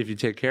car if you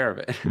take care of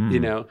it,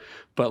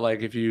 but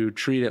like if you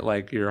treat it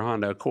like your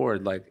Honda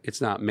Accord, like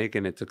it's not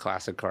making it to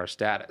classic car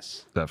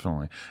status.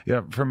 Definitely.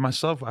 Yeah, for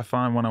myself, I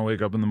find when I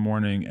wake up in the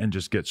morning and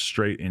just get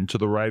straight into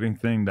the writing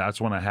thing, that's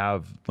when I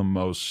have the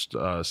most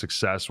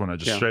success. When I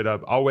just straight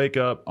up, I'll wake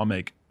up, I'll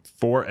make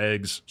 4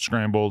 eggs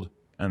scrambled,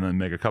 and then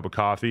make a cup of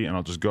coffee, and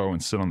I'll just go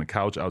and sit on the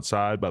couch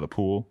outside by the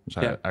pool, which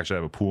I actually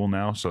have a pool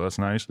now, so that's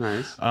nice.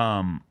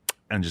 And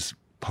just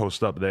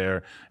post up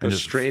there and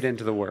just straight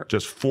into the work.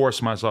 Just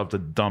force myself to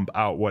dump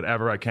out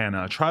whatever I can. And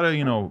I try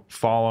to,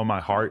 follow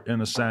my heart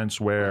in a sense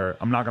where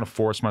I'm not going to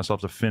force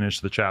myself to finish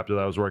the chapter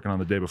that I was working on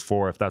the day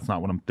before if that's not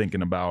what I'm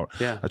thinking about.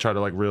 I try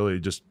to like really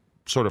just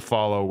sort of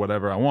follow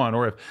whatever I want.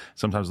 Or if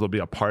sometimes there'll be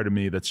a part of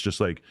me that's just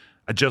like,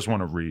 I just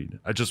want to read.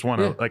 I just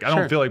want to, I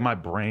don't feel like my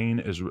brain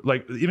is,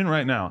 like, even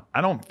right now, I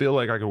don't feel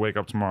like I could wake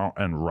up tomorrow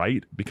and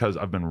write because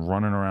I've been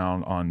running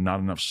around on not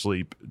enough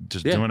sleep,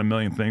 just doing a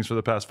million things for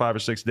the past 5 or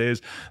 6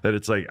 days, that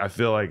it's like, I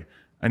feel like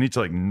I need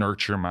to like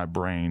nurture my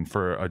brain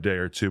for a day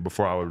or 2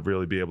 before I would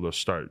really be able to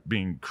start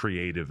being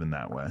creative in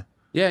that way.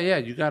 Yeah.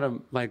 You got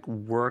to like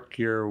work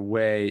your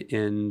way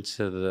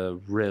into the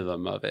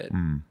rhythm of it.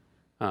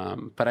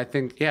 But I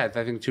think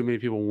too many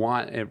people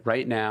want it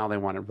right now. They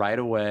want it right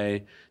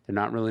away. They're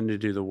not willing to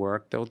do the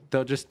work.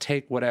 They'll just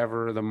take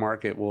whatever the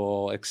market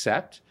will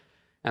accept.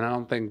 And I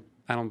don't think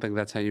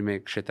that's how you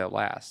make shit that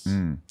lasts.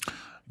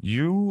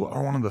 You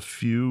are one of the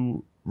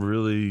few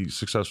really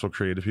successful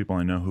creative people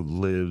I know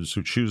who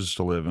chooses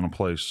to live in a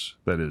place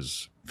that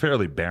is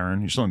fairly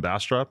barren. You're still in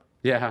Bastrop?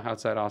 Yeah,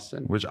 outside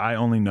Austin. Which I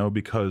only know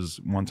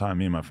because one time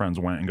me and my friends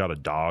went and got a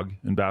dog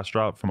in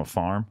Bastrop from a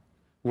farm.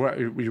 Were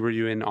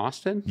you in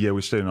Austin? Yeah,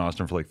 we stayed in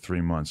Austin for like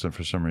 3 months, and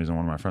for some reason,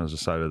 one of my friends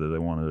decided that they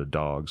wanted a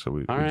dog, so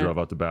we drove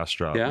out to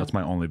Bastrop. Yeah. That's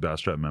my only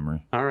Bastrop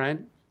memory. All right.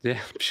 Yeah,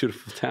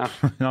 beautiful town.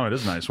 No, it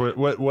is nice.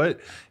 What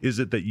is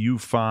it that you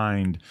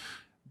find?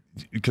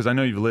 Because I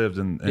know you've lived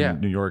in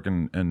New York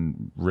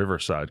and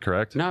Riverside,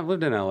 correct? No, I've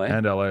lived in LA.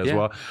 And LA as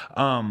well.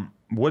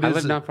 What I is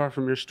live it? not far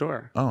from your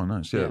store. Oh,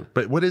 nice. Yeah. Yeah.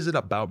 But what is it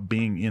about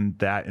being in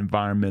that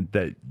environment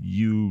that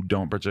you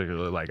don't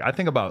particularly like? I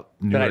think about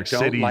New That I York don't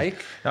City.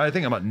 like? I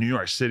think about New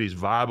York City's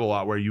vibe a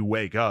lot, where you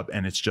wake up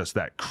and it's just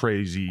that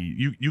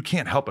crazy. You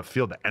can't help but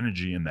feel the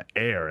energy in the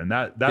air, and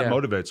that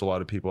motivates a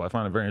lot of people. I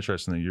find it very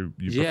interesting that you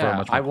prefer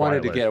much more I wanted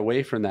quiet to life. get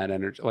away from that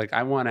energy. Like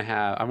I want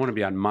to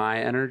be on my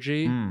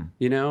energy,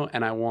 you know,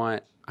 and I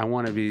want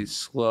to be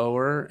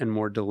slower and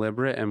more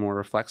deliberate and more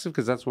reflexive,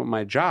 because that's what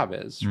my job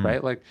is,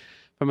 right? Like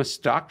if I'm a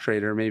stock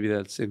trader, maybe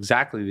that's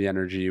exactly the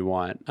energy you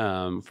want.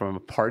 From a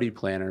party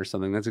planner or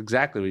something, that's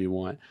exactly what you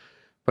want.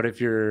 But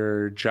if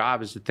your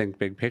job is to think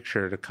big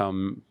picture, to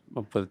come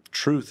up with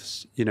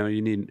truths, you know,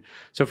 you need.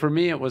 So for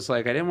me, it was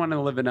like I didn't want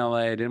to live in LA.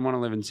 I didn't want to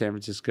live in San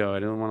Francisco. I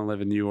didn't want to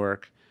live in New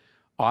York.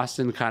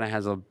 Austin kind of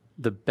has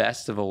the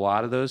best of a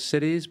lot of those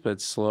cities, but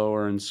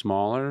slower and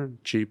smaller,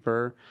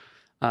 cheaper.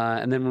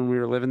 And then when we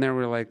were living there,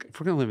 we were like, if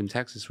we're gonna live in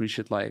Texas, we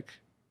should like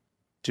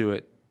do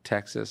it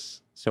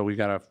Texas. So we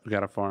got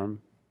a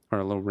farm or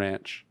a little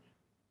ranch.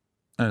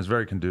 And it's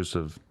very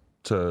conducive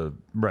to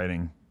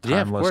writing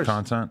Yeah, of timeless course.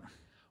 content.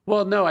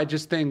 Well, no, I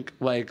just think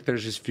like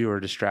there's just fewer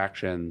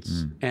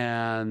distractions.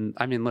 And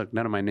I mean, look,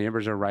 none of my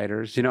neighbors are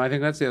writers. You know, I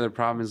think that's the other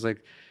problem is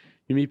like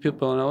you meet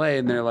people in LA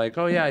and they're like,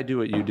 oh yeah, I do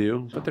what you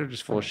do, but they're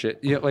just full of shit.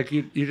 You know, like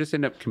you just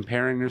end up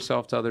comparing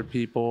yourself to other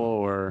people,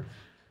 or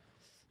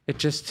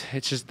it's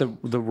just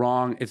the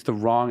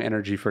wrong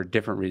energy for a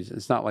different reason.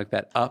 It's not like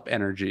that up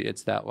energy.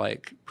 It's that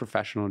like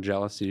professional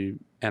jealousy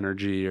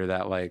energy, or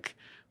that like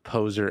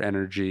poser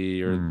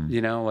energy, or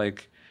you know,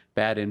 like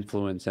bad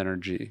influence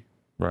energy.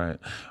 Right.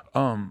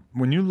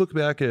 When you look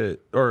back at,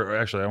 or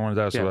actually, I wanted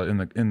to ask Yeah.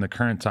 about in the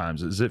current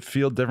times, does it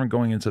feel different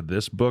going into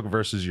this book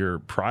versus your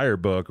prior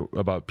book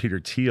about Peter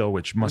Thiel,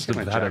 which must Take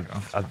have my had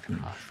jacket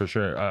for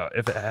sure,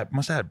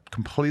 must have had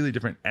completely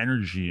different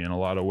energy in a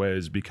lot of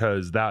ways,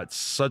 because that's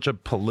such a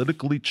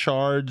politically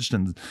charged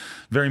and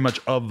very much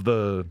of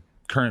the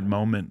current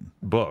moment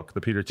book, the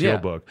Peter Thiel Yeah.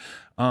 book.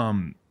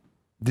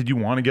 Did you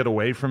want to get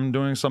away from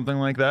doing something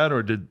like that,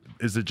 or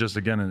is it just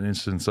again an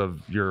instance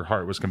of your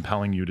heart was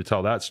compelling you to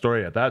tell that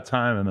story at that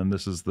time, and then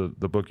this is the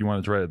book you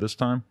wanted to write at this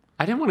time?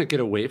 I didn't want to get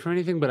away from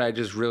anything, but I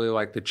just really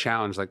liked the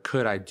challenge. Like,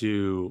 could I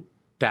do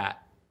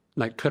that?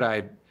 Like, could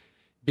I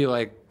be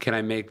like, can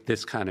I make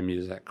this kind of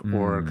music,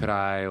 or could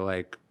I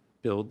like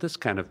build this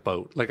kind of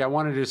boat? Like, I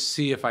wanted to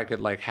see if I could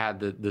like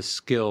had the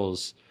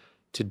skills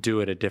to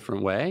do it a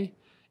different way,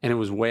 and it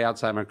was way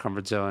outside my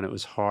comfort zone. It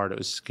was hard. It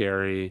was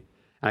scary.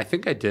 And I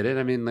think I did it.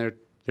 I mean, they're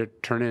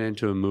turning it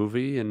into a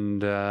movie, and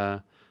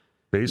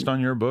Based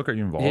on your book, are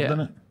you involved in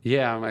it?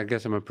 yeah. I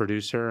guess I'm a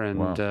producer, and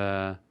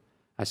Wow.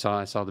 I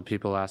saw the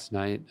people last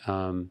night.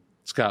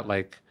 It's got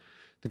like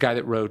the guy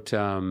that wrote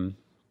the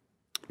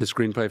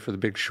screenplay for The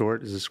Big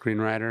Short is a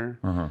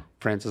screenwriter.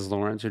 Francis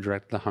Lawrence, who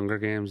directed The Hunger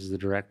Games, is the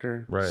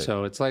director. Right.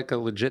 So it's like a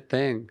legit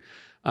thing.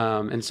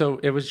 And so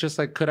it was just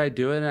like, could I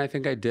do it? And I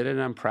think I did it,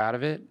 and I'm proud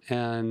of it.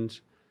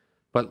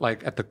 But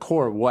like at the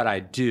core, what I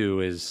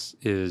do is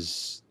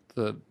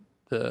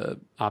the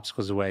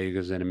obstacles away,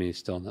 ego's enemy,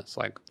 stillness.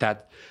 Like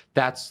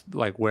that's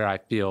like where I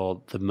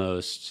feel the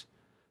most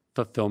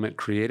fulfillment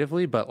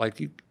creatively. But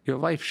like your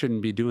life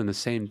shouldn't be doing the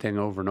same thing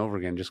over and over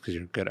again just because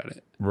you're good at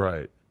it.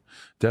 Right.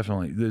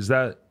 Definitely.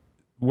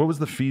 What was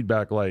the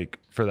feedback like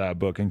for that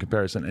book in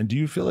comparison? And do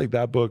you feel like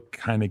that book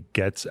kind of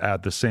gets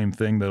at the same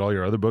thing that all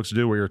your other books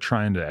do, where you're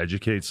trying to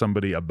educate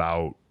somebody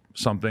about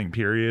something,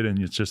 period, and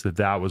it's just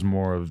that was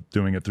more of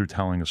doing it through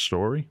telling a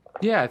story?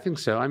 Yeah, I think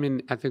so. I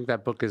mean, I think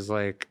that book is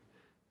like,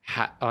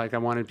 like I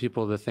wanted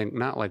people to think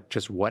not like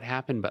just what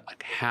happened, but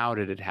like how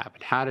did it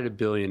happen? How did a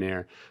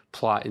billionaire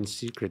plot in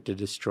secret to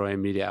destroy a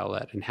media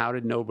outlet, and how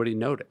did nobody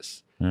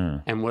notice?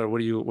 And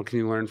what can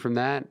you learn from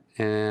that?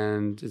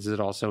 And is it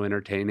also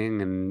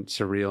entertaining and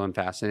surreal and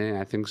fascinating?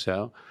 I think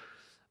so.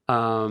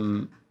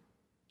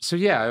 So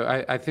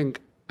yeah, I think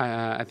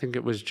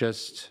it was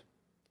just.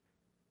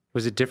 It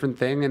was a different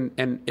thing,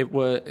 and it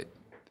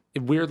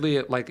weirdly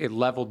it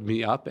leveled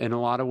me up in a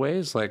lot of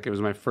ways. Like it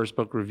was my first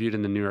book reviewed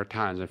in the New York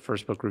Times, my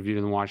first book reviewed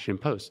in the Washington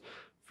Post,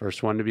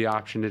 first one to be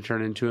optioned to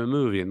turn into a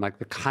movie, and like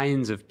the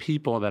kinds of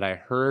people that I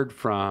heard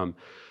from.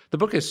 The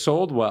book has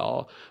sold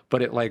well,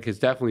 but it like has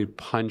definitely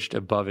punched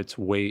above its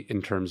weight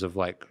in terms of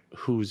like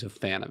who's a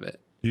fan of it.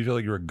 Do you feel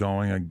like you were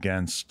going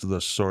against the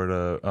sort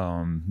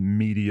of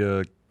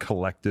media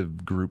collective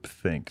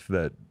groupthink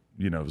that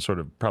sort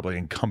of probably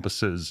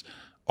encompasses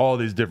all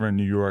these different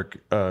New York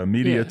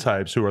media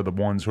types, who are the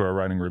ones who are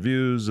writing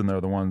reviews, and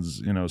they're the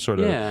ones, sort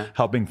of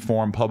helping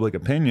form public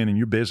opinion. And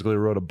you basically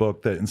wrote a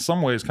book that in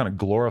some ways kind of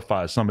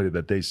glorifies somebody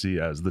that they see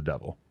as the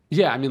devil.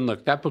 Yeah. I mean,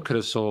 look, that book could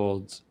have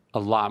sold a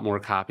lot more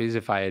copies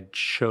if I had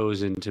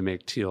chosen to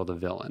make Thiel the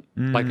villain.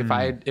 Like if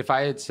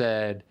I had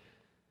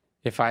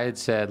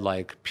said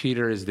like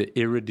Peter Thiel is the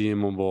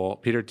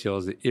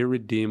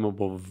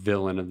irredeemable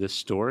villain of this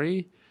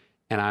story,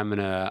 and I'm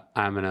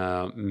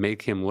gonna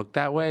make him look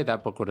that way,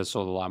 that book would have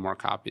sold a lot more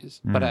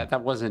copies. But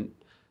that wasn't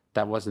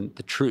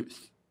the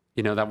truth.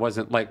 You know, that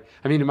wasn't like,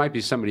 I mean, it might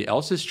be somebody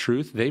else's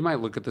truth. They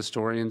might look at the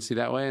story and see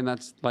that way. And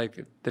that's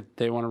like, if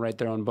they want to write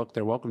their own book,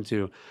 they're welcome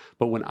to.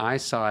 But when I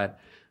saw it,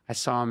 I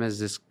saw him as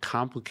this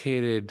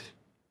complicated,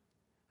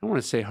 I don't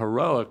want to say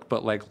heroic,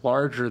 but like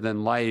larger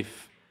than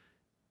life,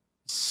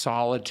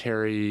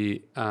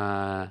 solitary,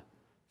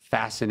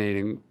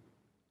 fascinating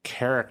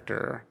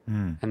character.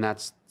 And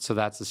that's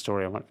the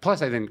story I want.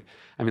 Plus, I think,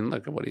 I mean,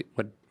 look at what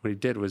he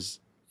did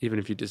was, even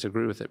if you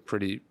disagree with it,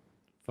 pretty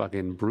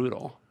fucking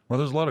brutal. Well,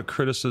 there's a lot of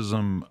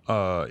criticism,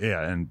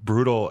 and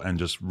brutal and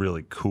just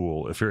really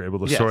cool if you're able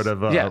to sort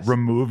of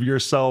remove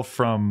yourself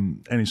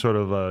from any sort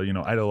of,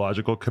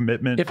 ideological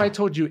commitment. If I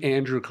told you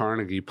Andrew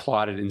Carnegie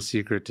plotted in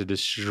secret to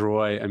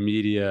destroy a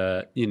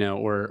media,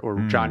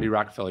 or John D.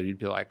 Rockefeller, you'd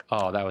be like,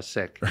 oh, that was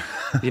sick,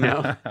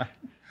 Yeah,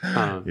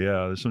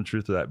 there's some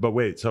truth to that. But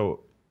wait,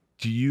 so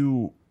do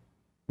you,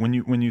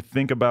 when you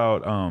think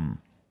about,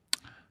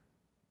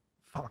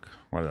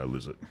 why did I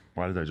lose it?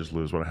 Why did I just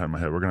lose what I had in my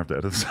head? We're going to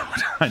have to edit this out.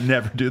 I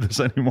never do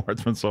this anymore.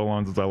 It's been so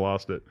long since I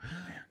lost it.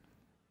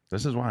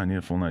 This is why I need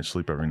a full night's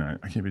sleep every night.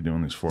 I can't be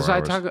doing these 4 hours.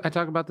 I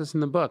talk about this in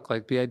the book.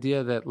 Like the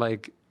idea that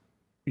like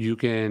you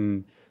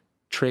can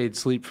trade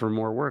sleep for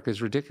more work is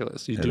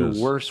ridiculous. You do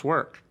worse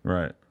work.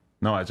 Right.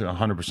 No, I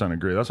 100%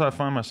 agree. That's why I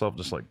find myself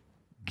just like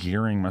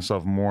gearing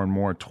myself more and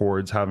more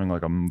towards having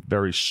like a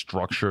very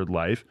structured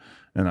life.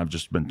 And I've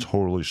just been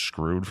totally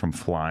screwed from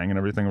flying and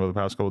everything over the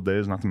past couple of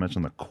days, not to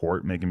mention the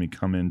court making me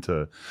come in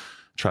to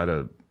try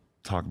to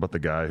talk about the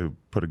guy who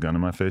put a gun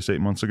in my face 8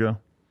 months ago.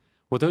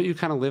 Well, don't you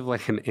kind of live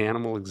like an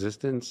animal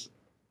existence?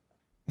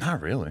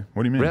 Not really.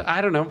 What do you mean?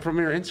 I don't know. From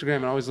your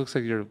Instagram, it always looks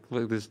like you're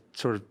like this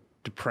sort of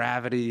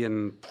depravity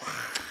and...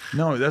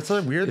 No, that's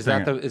a weird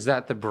thing. Is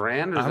that the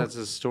brand, or is that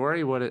the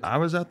story? I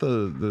was at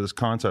this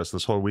contest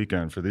this whole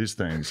weekend for these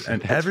things,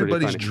 and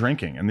everybody's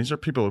drinking, and these are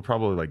people who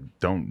probably like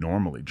don't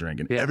normally drink,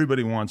 and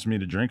everybody wants me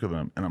to drink with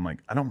them, and I'm like,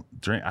 I don't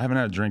drink. I haven't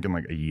had a drink in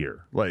like a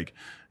year. Like,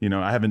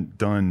 I haven't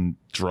done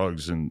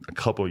drugs in a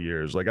couple of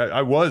years. Like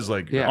I was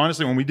like,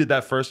 honestly, when we did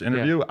that first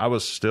interview, I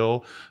was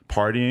still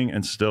partying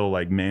and still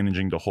like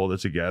managing to hold it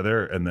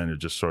together, and then it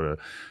just sort of,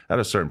 at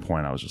a certain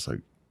point, I was just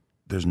like,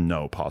 there's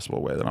no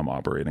possible way that I'm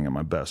operating at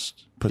my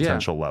best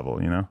potential level,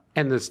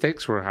 And the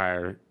stakes were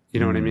higher. You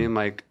know what I mean?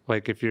 Like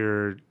if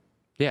you're,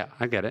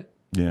 I get it.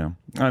 Yeah.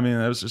 I mean,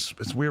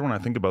 it's weird when I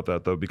think about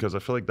that though, because I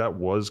feel like that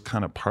was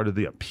kind of part of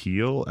the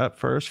appeal at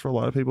first for a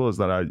lot of people, is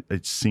that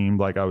it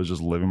seemed like I was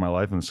just living my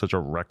life in such a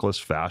reckless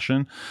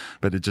fashion,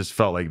 but it just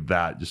felt like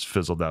that just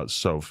fizzled out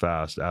so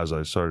fast as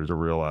I started to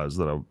realize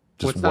that I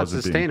just wasn't not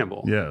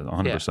sustainable.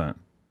 100%.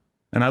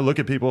 And I look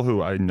at people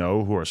who I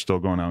know who are still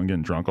going out and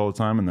getting drunk all the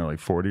time, and they're like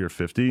 40 or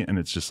 50, and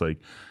it's just like...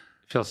 It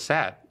feels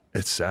sad.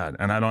 It's sad.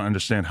 And I don't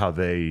understand how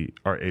they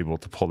are able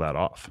to pull that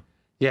off.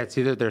 Yeah, it's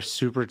either they're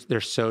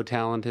so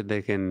talented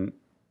they can,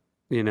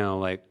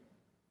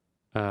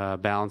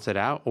 balance it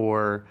out,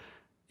 or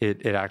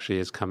it actually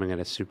is coming at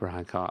a super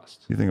high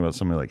cost. You think about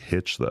somebody like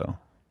Hitch, though.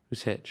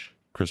 Who's Hitch?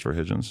 Christopher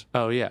Hitchens.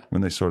 Oh, yeah.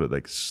 When they sort of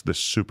like this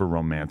super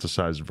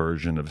romanticized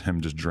version of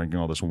him just drinking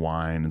all this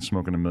wine and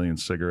smoking 1 million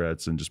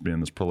cigarettes and just being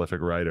this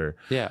prolific writer.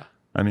 Yeah.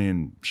 I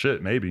mean,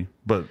 shit, maybe,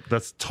 but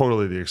that's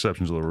totally the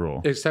exception to the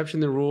rule. Exception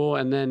to the rule,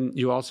 and then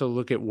you also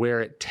look at where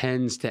it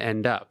tends to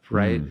end up,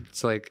 right?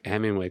 It's like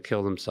Hemingway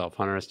killed himself,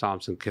 Hunter S.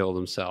 Thompson killed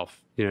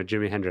himself,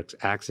 Jimi Hendrix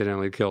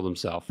accidentally killed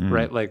himself,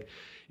 right? Like,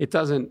 it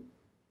doesn't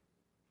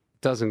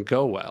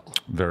go well.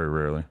 Very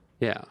rarely.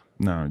 Yeah.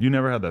 No, you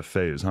never had that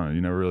phase, huh?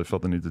 You never really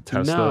felt the need to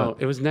test that? No,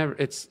 it was never,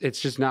 it's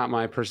just not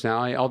my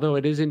personality. Although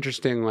it is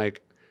interesting,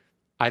 like,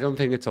 I don't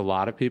think it's a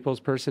lot of people's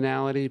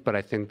personality, but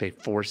I think they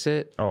force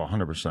it. Oh,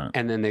 100%.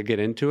 And then they get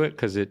into it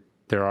because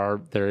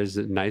there is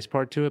a nice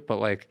part to it. But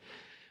like,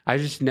 I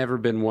just never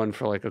been one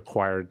for like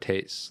acquired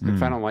tastes. Like,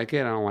 if I don't like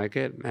it, I don't like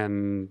it.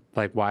 And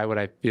like, why would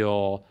I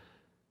feel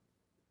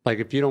like,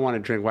 if you don't want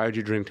to drink, why would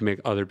you drink to make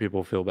other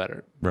people feel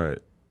better? Right.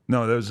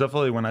 No, there's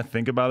definitely, when I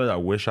think about it, I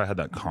wish I had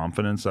that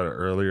confidence at an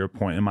earlier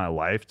point in my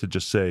life to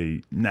just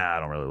say, nah, I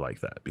don't really like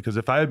that. Because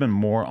if I had been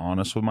more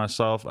honest with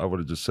myself, I would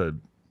have just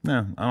said,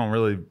 nah, I don't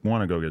really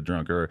want to go get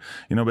drunk, or,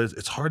 but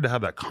it's hard to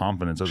have that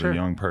confidence as a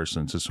young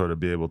person to sort of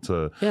be able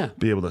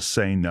to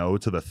say no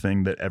to the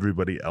thing that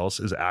everybody else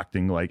is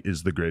acting like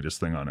is the greatest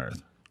thing on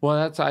earth.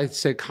 Well, I'd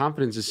say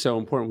confidence is so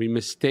important. We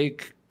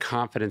mistake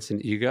confidence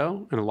and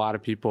ego, and a lot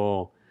of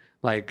people,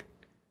 like,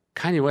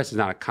 Kanye West is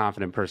not a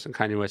confident person.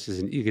 Kanye West is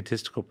an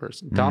egotistical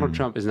person. Donald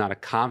Trump is not a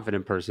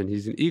confident person.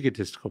 He's an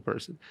egotistical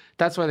person.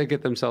 That's why they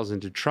get themselves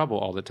into trouble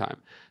all the time.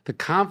 The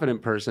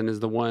confident person is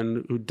the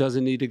one who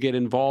doesn't need to get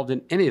involved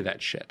in any of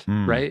that shit,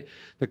 right?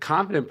 The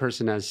confident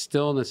person has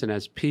stillness and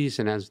has peace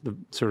and has the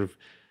sort of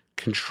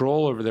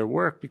control over their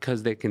work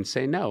because they can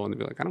say no and they'll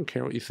be like, I don't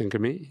care what you think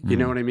of me. You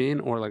know what I mean?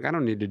 Or like, I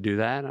don't need to do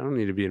that. I don't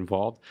need to be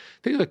involved.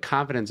 Think of the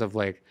confidence of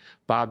like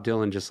Bob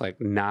Dylan just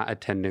like not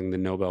attending the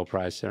Nobel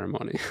Prize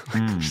ceremony.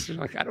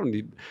 Like, I don't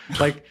need,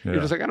 like, you're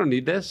just like, I don't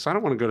need this. I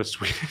don't want to go to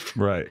Sweden.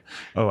 Right.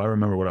 Oh, I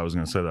remember what I was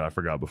going to say that I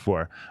forgot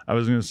before. I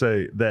was going to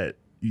say that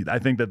I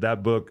think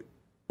that book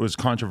was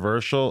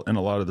controversial in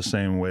a lot of the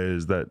same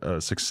ways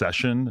that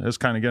Succession is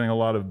kind of getting a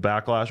lot of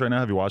backlash right now.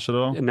 Have you watched it at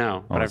all?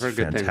 No, but I've heard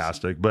good things.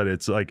 Fantastic, but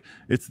it's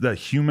the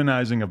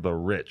humanizing of the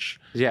rich.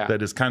 Yeah,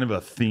 that is kind of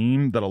a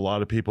theme that a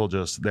lot of people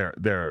just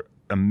their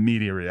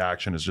immediate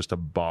reaction is just to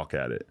balk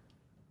at it.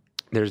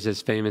 There's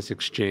this famous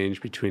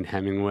exchange between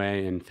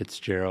Hemingway and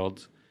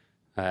Fitzgerald,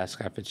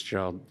 Scott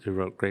Fitzgerald, who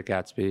wrote Great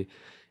Gatsby,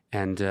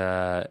 and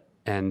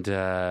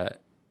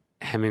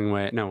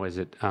Hemingway. No, was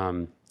it?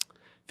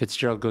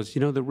 Fitzgerald goes,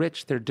 the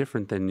rich, they're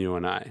different than you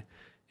and I.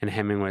 And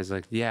Hemingway's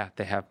like, yeah,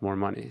 they have more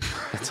money.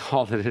 That's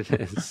all that it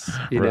is.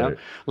 You know,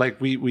 like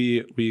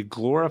we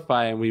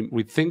glorify and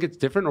we think it's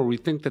different, or we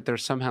think that they're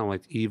somehow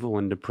like evil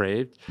and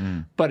depraved.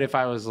 But if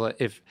I was like,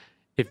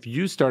 if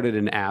you started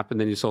an app and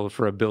then you sold it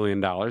for $1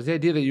 billion, the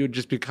idea that you would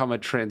just become a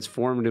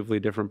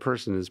transformatively different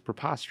person is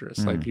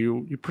preposterous. Like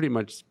you pretty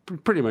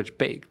much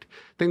baked.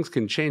 Things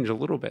can change a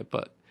little bit,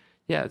 but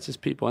yeah, it's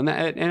just people.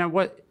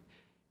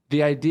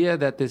 The idea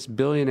that this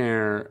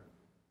billionaire,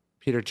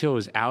 Peter Thiel,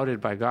 was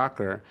outed by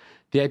Gawker,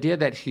 the idea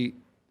that he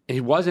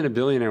wasn't a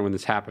billionaire when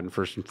this happened,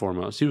 first and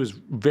foremost. He was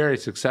very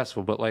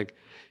successful, but like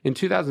in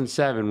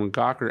 2007, when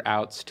Gawker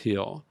outs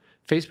Thiel,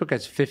 Facebook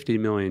has 50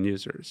 million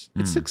users.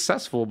 It's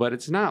successful, but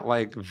it's not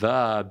like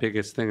the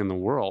biggest thing in the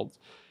world.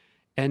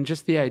 And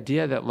just the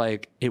idea that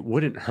like it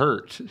wouldn't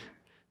hurt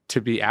to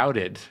be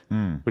outed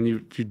when you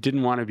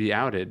didn't want to be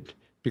outed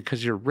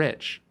because you're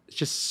rich. It's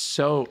just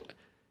so...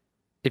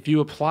 If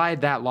you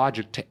applied that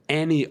logic to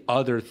any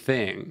other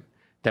thing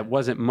that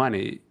wasn't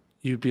money,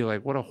 you'd be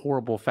like, what a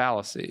horrible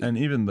fallacy. And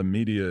even the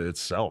media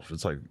itself,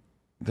 it's like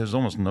there's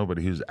almost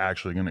nobody who's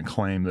actually going to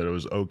claim that it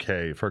was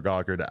okay for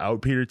Gawker to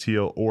out Peter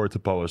Thiel or to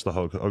publish the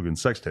Hulk Hogan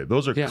sex tape.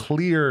 Those are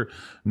clear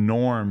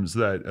norms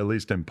that, at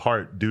least in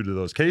part due to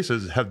those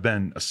cases, have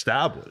been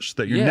established,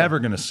 that you're never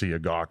going to see a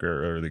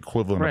Gawker or the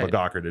equivalent of a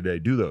Gawker today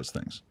do those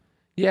things.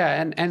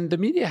 Yeah, and the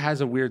media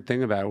has a weird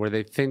thing about it where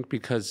they think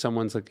because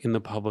someone's like in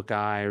the public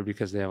eye or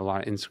because they have a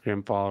lot of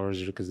Instagram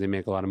followers or because they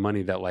make a lot of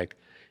money that like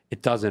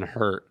it doesn't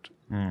hurt.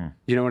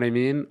 You know what I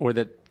mean? Or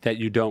that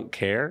you don't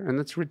care, and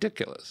that's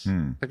ridiculous.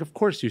 Like, of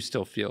course you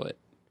still feel it.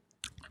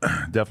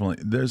 Definitely.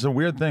 There's a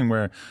weird thing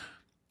where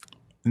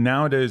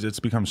nowadays it's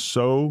become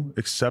so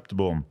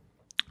acceptable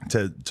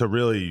to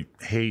really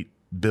hate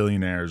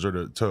billionaires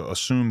or to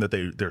assume that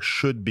there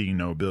should be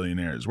no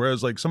billionaires.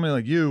 Whereas like somebody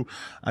like you,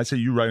 I'd say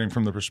you writing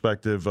from the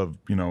perspective of,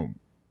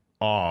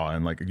 awe,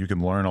 and like you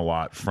can learn a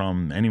lot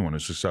from anyone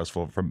who's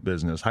successful from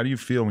business. How do you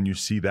feel when you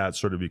see that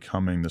sort of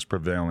becoming this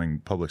prevailing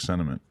public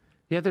sentiment?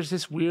 Yeah, there's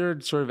this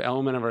weird sort of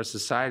element of our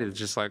society that's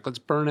just like, let's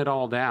burn it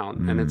all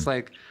down. And it's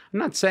like, I'm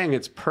not saying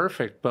it's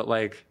perfect, but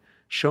like,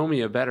 show me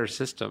a better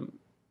system,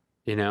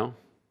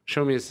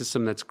 Show me a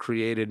system that's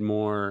created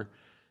more,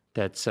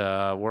 that's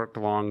worked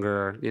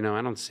longer. I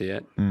don't see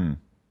it.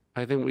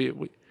 I think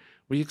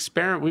we've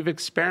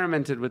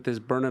experimented with this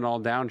burn it all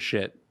down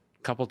shit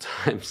a couple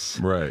times.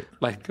 Right.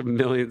 Like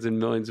millions and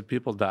millions of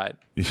people died.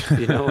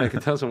 Like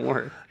it doesn't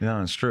work.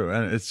 Yeah, it's true.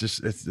 And it's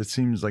just, it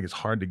seems like it's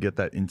hard to get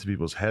that into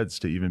people's heads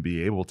to even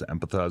be able to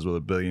empathize with a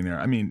billionaire.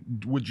 I mean,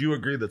 would you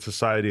agree that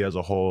society as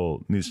a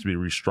whole needs to be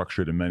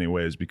restructured in many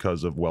ways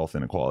because of wealth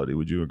inequality?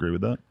 Would you agree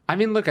with that? I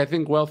mean, look, I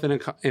think wealth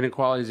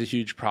inequality is a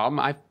huge problem.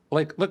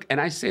 And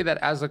I say that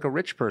as like a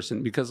rich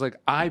person because like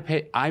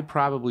I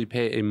probably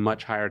pay a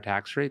much higher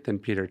tax rate than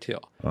Peter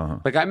Thiel.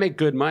 Like I make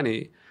good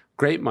money,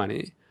 great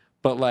money,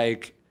 but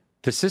like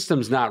the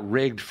system's not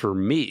rigged for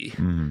me.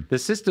 The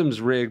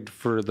system's rigged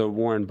for the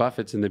Warren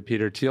Buffetts and the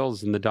Peter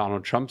Thiels and the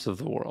Donald Trumps of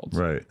the world.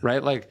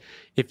 Right. Like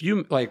if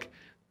you like,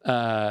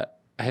 I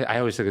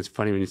always think it's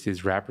funny when you see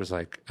these rappers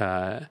like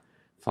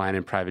flying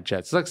in private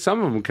jets. It's like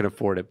some of them can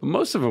afford it, but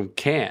most of them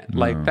can't.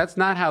 Like that's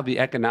not how the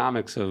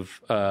economics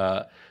of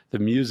the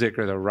music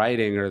or the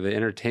writing or the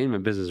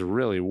entertainment business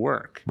really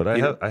work. But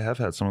I have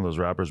had some of those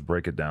rappers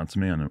break it down to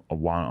me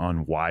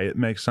on why it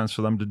makes sense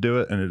for them to do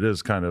it, and it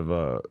is kind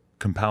of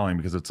compelling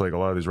because it's like a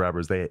lot of these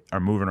rappers, they are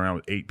moving around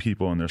with 8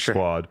 people in their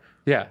squad,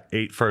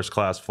 8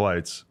 first-class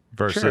flights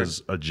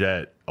versus a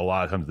jet. A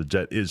lot of times the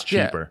jet is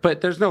cheaper. Yeah,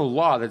 but there's no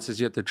law that says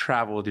you have to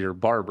travel with your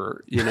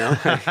barber,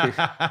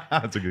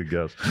 That's a good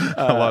guess.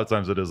 A lot of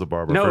times it is a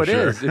barber. No, for it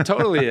sure. is. It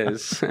totally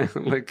is.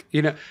 Like,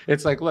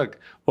 it's like, look,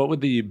 what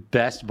would the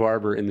best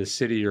barber in the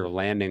city you're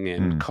landing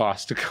in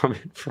cost to come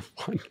in for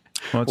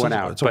one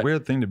hour? It's a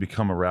weird thing to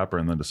become a rapper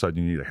and then decide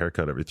you need a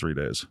haircut every 3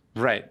 days.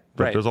 Right.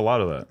 There's a lot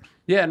of that.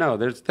 Yeah, no,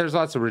 there's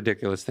lots of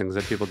ridiculous things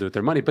that people do with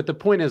their money. But the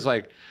point is,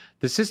 like,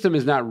 the system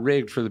is not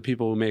rigged for the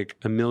people who make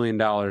 $1 million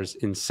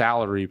in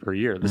salary per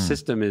year. The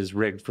system is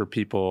rigged for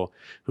people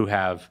who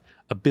have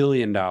 $1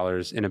 billion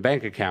in a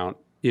bank account.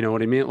 You know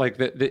what I mean? Like,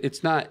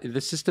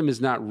 the system is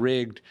not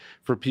rigged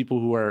for people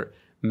who are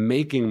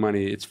making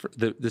money. It's for,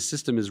 the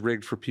system is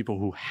rigged for people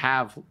who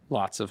have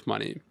lots of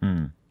money.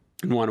 And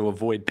want to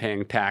avoid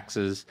paying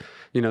taxes,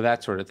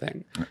 that sort of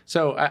thing.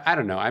 So I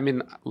don't know. I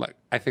mean, like,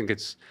 I think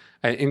it's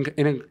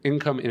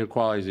income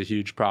inequality is a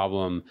huge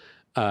problem.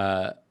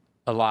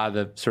 A lot of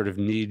the sort of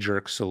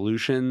knee-jerk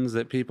solutions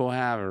that people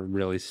have are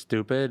really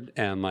stupid,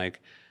 and like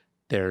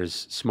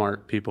there's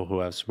smart people who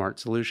have smart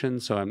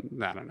solutions. So I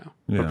don't know.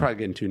 Yeah. We're probably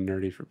getting too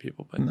nerdy for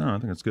people, but No, I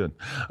think it's good.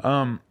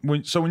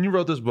 When you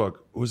wrote this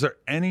book, was there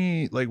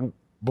any, like,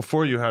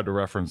 before you had to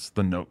reference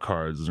the note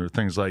cards or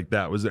things like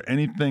that, was there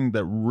anything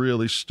that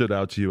really stood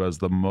out to you as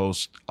the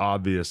most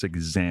obvious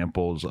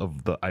examples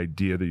of the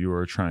idea that you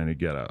were trying to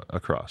get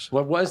across?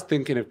 Well, I was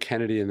thinking of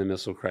Kennedy and the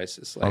Missile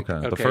Crisis. Like,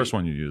 Okay, the first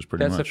one you used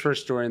pretty That's much. the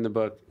first story in the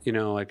book. You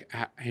know, like,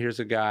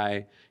 here's a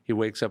guy, he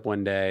wakes up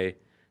one day,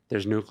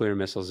 there's nuclear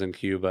missiles in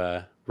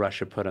Cuba,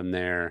 Russia put them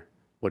there.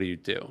 What do you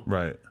do?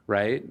 Right.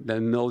 Right? The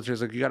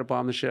military's like, you got to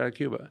bomb the shit out of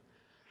Cuba.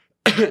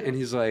 And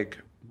he's like,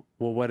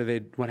 well, what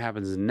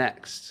happens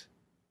next?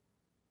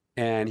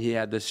 And he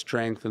had the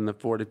strength and the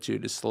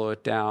fortitude to slow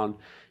it down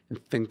and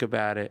think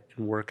about it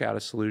and work out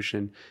a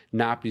solution,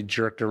 not be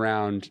jerked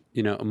around,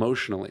 you know,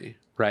 emotionally,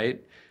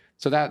 right?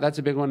 So that's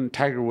a big one.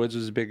 Tiger Woods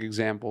was a big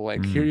example.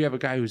 Like, here you have a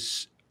guy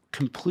who's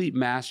complete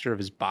master of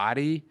his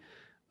body,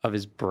 of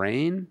his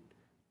brain,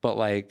 but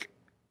like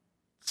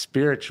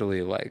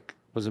spiritually, like,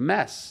 was a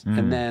mess.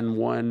 And then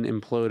one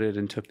imploded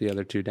and took the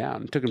other two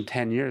down. It took him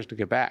 10 years to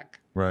get back.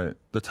 Right.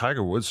 The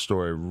Tiger Woods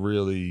story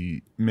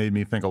really made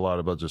me think a lot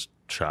about just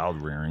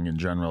child rearing in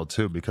general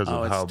too, because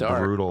of how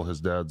brutal his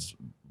dad's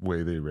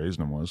way they raised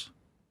him was.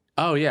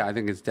 Oh yeah, I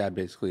think his dad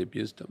basically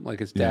abused him. Like,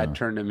 his dad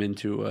turned him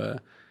into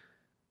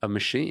a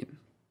machine.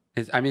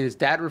 His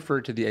dad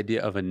referred to the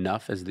idea of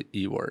enough as the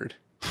E word.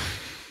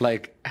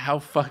 Like, how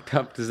fucked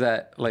up does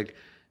that, like,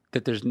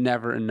 that there's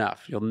never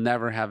enough. You'll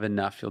never have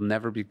enough. You'll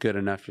never be good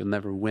enough. You'll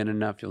never win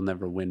enough. You'll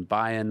never win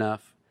by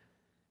enough.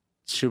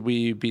 Should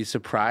we be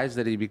surprised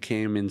that he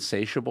became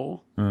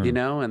insatiable, you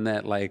know, and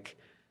that, like,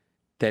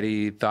 that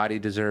he thought he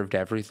deserved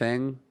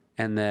everything,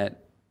 and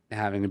that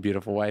having a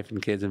beautiful wife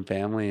and kids and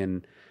family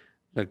and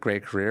a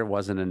great career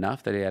wasn't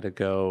enough, that he had to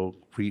go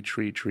reach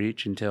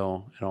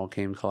until it all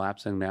came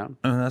collapsing down?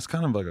 And that's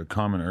kind of like a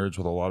common urge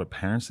with a lot of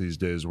parents these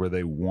days, where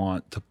they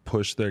want to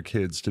push their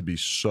kids to be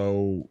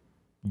so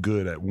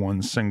good at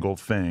one single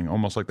thing,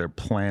 almost like they're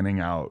planning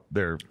out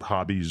their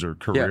hobbies or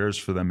careers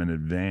for them in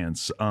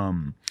advance.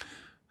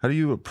 How do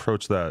you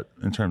approach that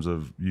in terms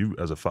of you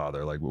as a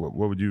father? Like, what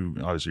would you,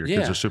 obviously your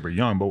kids are super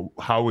young,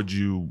 but how would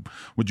you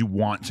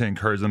want to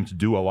encourage them to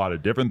do a lot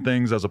of different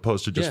things as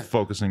opposed to just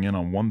focusing in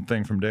on one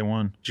thing from day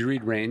one? Did you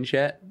read Range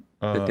yet?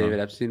 The David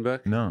Epstein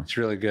book? No. It's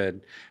really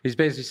good. He's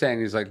basically saying,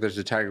 he's like, there's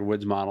a Tiger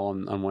Woods model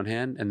on one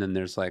hand, and then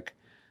there's like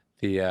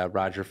the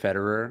Roger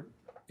Federer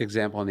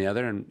example on the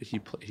other, and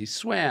he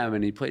swam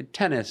and he played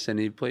tennis and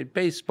he played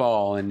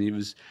baseball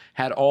and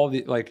had all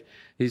the, like,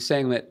 he's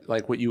saying that,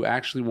 like, what you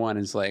actually want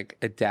is like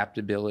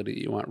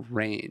adaptability. You want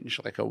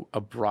range, like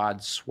a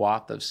broad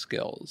swath of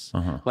skills.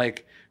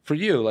 Like, for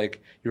you,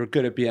 like, you were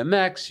good at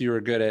BMX, you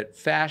were good at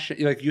fashion,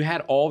 like, you had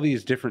all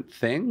these different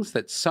things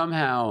that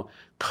somehow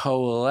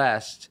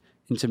coalesced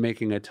into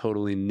making a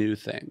totally new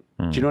thing.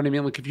 Do you know what I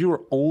mean? Like, if you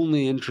were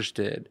only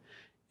interested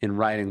in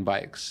riding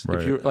bikes,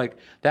 if you're like,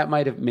 that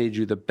might have made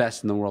you the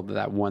best in the world at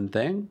that one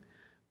thing,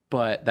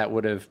 but that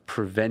would have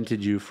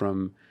prevented you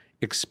from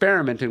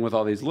experimenting with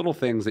all these little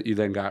things that you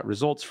then got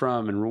results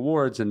from and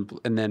rewards, and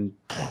then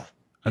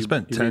I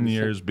spent 10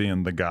 years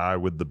being the guy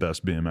with the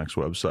best BMX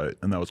website,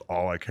 and that was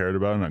all I cared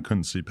about, and I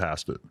couldn't see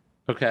past it.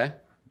 Okay.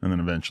 And then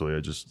eventually I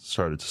just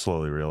started to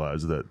slowly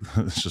realize that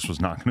this just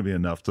was not going to be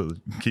enough to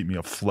keep me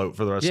afloat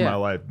for the rest of my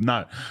life.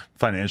 Not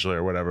financially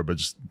or whatever, but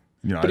just,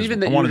 you know,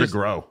 I wanted to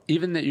grow.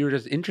 Even that you were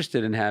just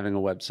interested in having a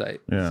website.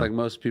 Yeah. It's like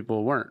most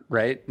people weren't,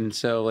 right? And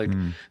so,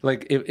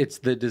 like, it's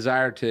the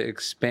desire to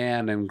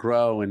expand and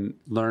grow and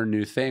learn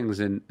new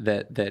things, and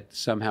that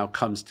somehow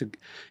comes to,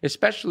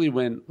 especially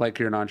when, like,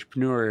 you're an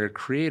entrepreneur or a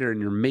creator and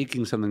you're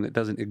making something that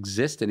doesn't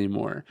exist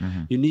anymore.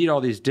 You need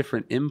all these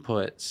different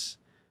inputs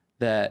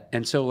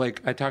and so, like,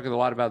 I talk a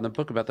lot about in the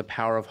book about the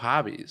power of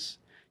hobbies.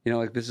 You know,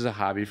 like, this is a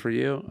hobby for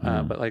you,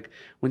 but like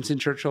Winston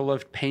Churchill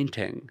loved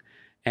painting.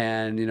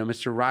 And, you know,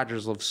 Mr.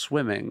 Rogers loved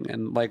swimming,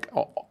 and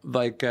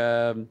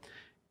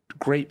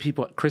great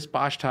people. Chris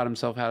Bosch taught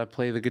himself how to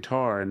play the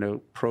guitar and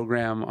to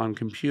program on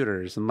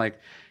computers. And, like,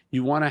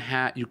 you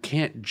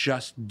can't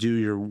just do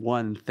your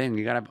one thing.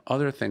 You got to have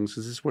other things,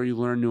 because this is where you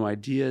learn new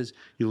ideas.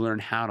 You learn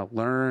how to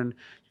learn,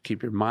 you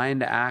keep your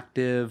mind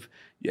active,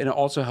 and it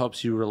also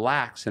helps you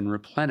relax and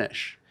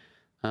replenish.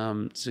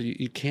 So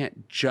you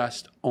can't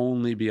just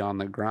only be on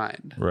the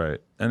grind.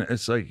 Right. And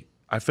it's like,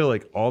 I feel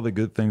like all the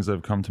good things that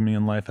have come to me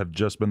in life have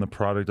just been the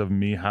product of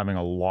me having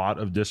a lot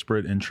of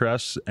disparate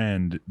interests,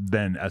 and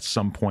then at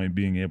some point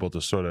being able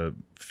to sort of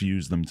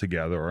fuse them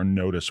together or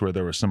notice where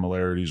there were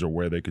similarities or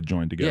where they could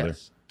join together.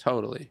 Yes,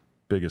 totally.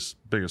 Biggest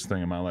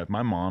thing in my life.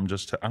 My mom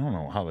just, I don't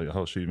know how the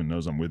hell she even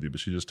knows I'm with you, but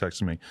she just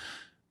texted me,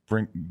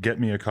 get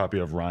me a copy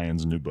of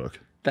Ryan's new book.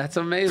 That's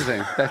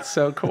amazing. That's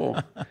so cool.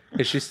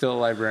 Is she still a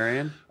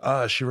librarian?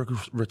 She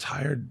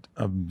retired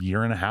a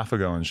year and a half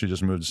ago, and she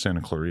just moved to Santa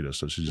Clarita,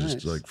 so she's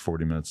just like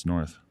 40 minutes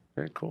north.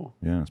 Very cool.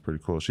 Yeah, it's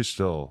pretty cool. She's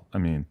still, I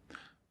mean,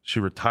 She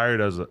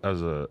retired as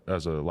a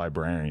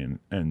librarian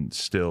and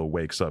still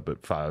wakes up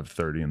at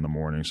 5:30 in the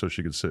morning so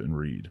she could sit and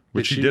read,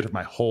 which she did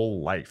my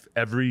whole life.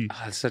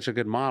 That's such a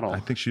good model. I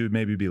think she would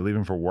maybe be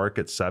leaving for work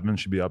at 7.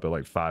 She'd be up at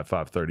like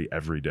 5:30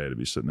 every day to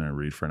be sitting there and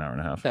read for an hour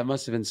and a half. That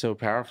must have been so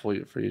powerful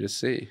for you to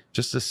see.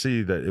 Just to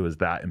see that it was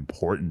that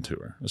important to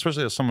her,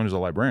 especially as someone who's a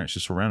librarian.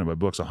 She's surrounded by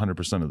books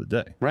 100% of the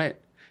day. Right.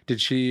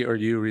 Did she or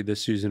you read the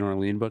Susan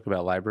Orlean book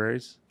about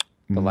libraries?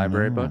 The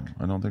library book?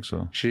 I don't think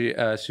so.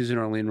 Susan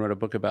Orlean wrote a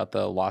book about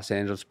the Los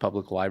Angeles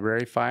Public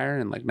Library fire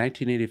in like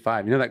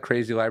 1985. You know that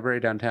crazy library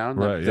downtown?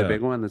 The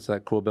big one that's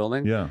that cool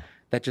building? Yeah.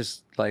 That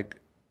just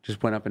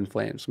went up in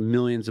flames.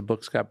 Millions of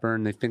books got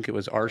burned. They think it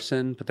was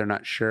arson, but they're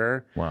not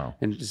sure. Wow.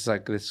 And it's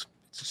like this,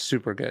 it's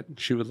super good.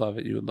 She would love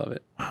it. You would love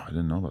it. Wow, I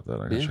didn't know about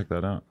that. I gotta check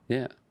that out.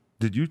 Yeah.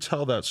 Did you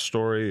tell that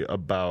story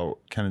about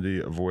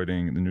Kennedy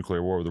avoiding the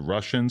nuclear war with the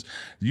Russians?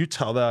 Did you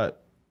tell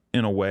that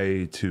in a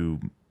way to,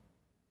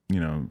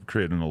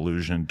 create an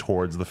illusion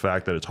towards the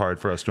fact that it's hard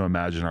for us to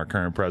imagine our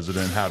current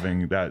president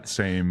having that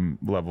same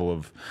level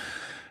of,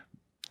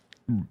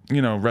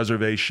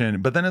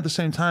 reservation? But then at the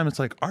same time, it's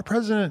like our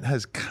president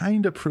has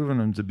kind of proven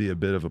him to be a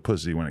bit of a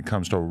pussy when it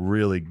comes to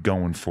really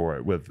going for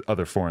it with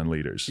other foreign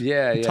leaders.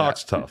 Yeah, he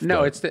talks tough.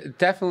 No, it's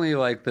definitely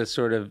like the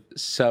sort of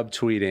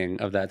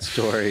subtweeting of that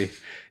story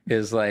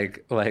is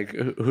like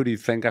who do you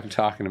think I'm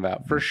talking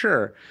about? For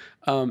sure.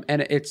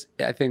 And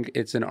I think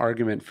it's an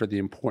argument for the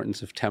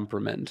importance of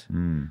temperament.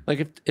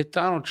 Like if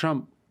Donald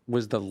Trump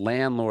was the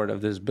landlord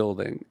of this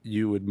building,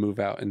 you would move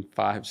out in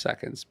 5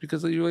 seconds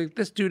because you're like,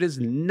 this dude is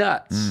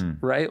nuts,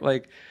 right?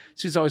 Like,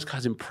 so he's always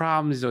causing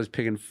problems. He's always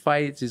picking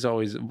fights. He's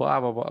always blah,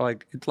 blah, blah.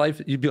 Like, it's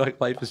life. You'd be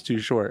like, life is too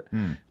short.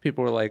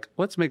 People were like,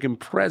 let's make him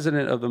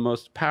president of the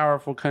most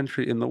powerful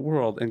country in the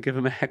world and give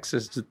him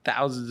access to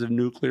thousands of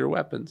nuclear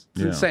weapons.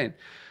 It's insane.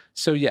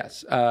 So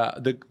yes,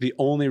 the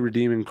only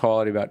redeeming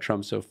quality about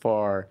Trump so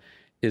far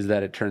is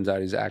that it turns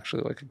out he's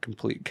actually like a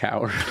complete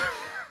coward.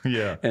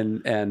 Yeah.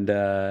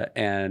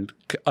 And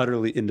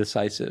utterly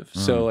indecisive.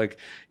 So like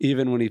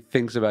even when he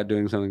thinks about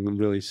doing something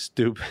really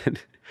stupid,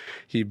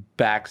 he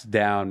backs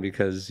down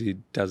because he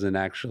doesn't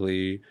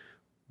actually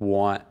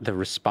want the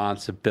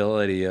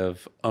responsibility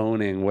of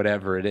owning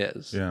whatever it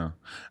is. Yeah.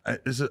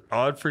 Is it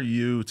odd for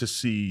you to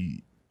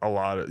see a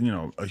lot of,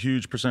 a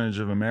huge percentage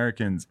of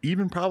Americans,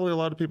 even probably a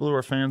lot of people who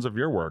are fans of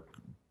your work,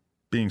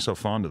 being so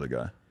fond of the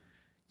guy?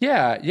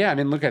 Yeah. I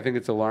mean, look, I think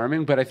it's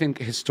alarming, but I think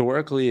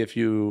historically, if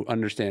you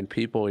understand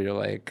people, you're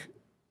like,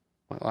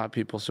 a lot of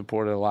people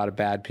supported a lot of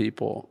bad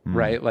people,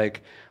 right?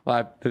 Like a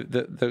lot of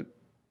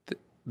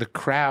the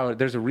crowd.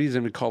 There's a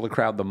reason we call the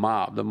crowd the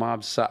mob. The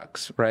mob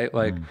sucks, right?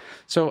 Like,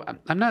 so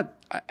I'm not,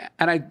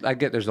 and I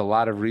get there's a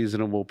lot of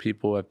reasonable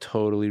people who have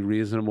totally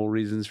reasonable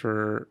reasons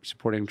for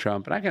supporting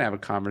Trump, and I can have a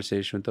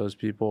conversation with those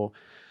people.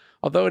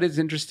 Although it is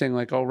interesting,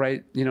 like I'll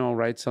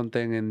write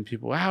something and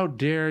people, how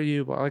dare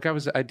you? Like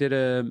I did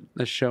a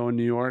show in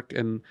New York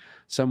and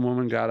some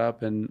woman got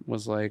up and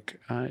was like,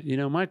 she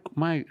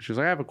was like,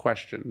 I have a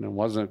question. And it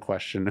wasn't a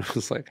question. It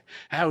was like,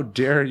 how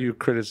dare you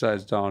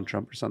criticize Donald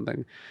Trump or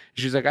something?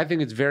 She's like, I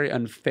think it's very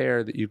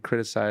unfair that you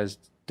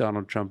criticized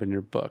Donald Trump in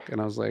your book.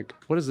 And I was like,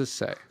 what does this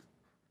say?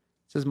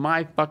 It says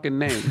my fucking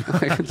name.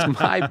 Like, it's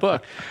my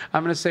book.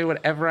 I'm going to say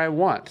whatever I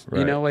want,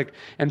 Right.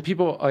 And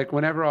people like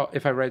whenever,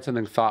 if I write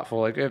something thoughtful,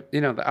 like,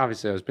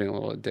 obviously I was being a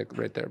little dick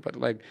right there, but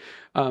like,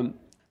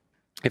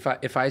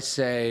 if I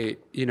say,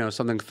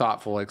 something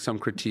thoughtful, like some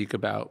critique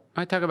about,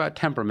 I talk about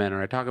temperament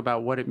or I talk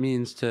about what it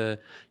means to,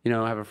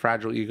 have a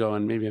fragile ego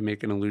and maybe I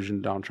make an allusion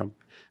to Donald Trump.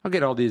 I'll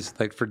get all these,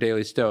 like for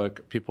Daily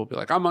Stoic, people will be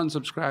like, I'm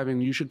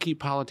unsubscribing. You should keep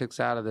politics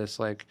out of this.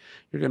 Like,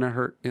 you're going to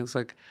hurt. It's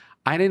like,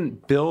 I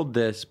didn't build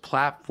this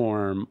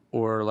platform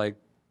or like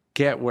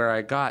get where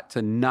I got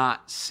to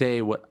not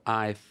say what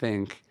I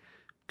think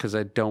because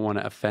I don't want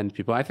to offend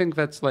people. I think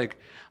that's like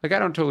I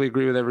don't totally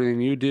agree with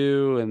everything you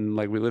do, and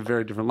like we live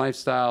very different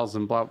lifestyles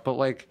and blah. But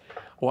like,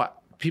 what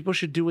people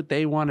should do what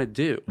they want to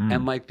do,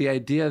 and like the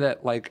idea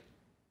that like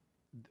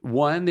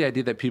the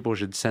idea that people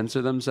should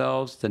censor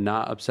themselves to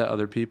not upset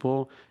other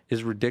people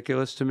is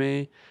ridiculous to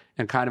me.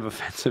 And kind of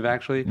offensive,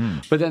 actually.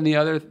 But then the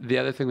other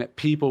thing that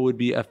people would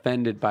be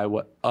offended by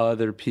what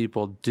other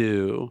people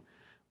do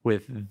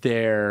with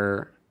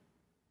their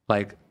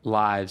like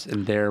lives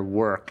and their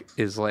work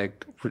is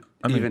like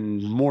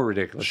even more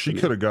ridiculous. She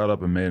could have got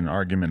up and made an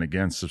argument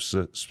against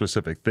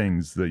specific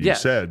things that you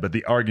said, but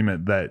the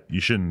argument that you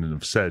shouldn't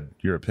have said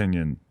your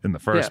opinion in the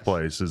first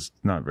place is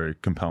not very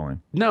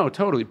compelling. No,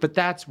 totally. But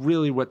that's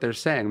really what they're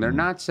saying. They're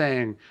not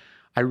saying,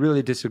 I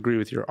really disagree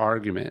with your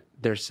argument.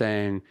 They're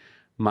saying,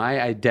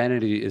 my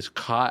identity is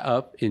caught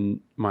up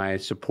in my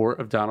support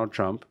of Donald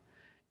Trump,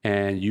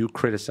 and you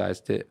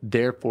criticized it.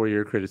 Therefore,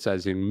 you're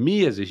criticizing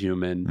me as a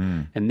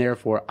human, and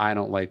therefore, I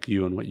don't like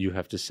you and what you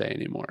have to say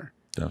anymore.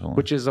 Definitely.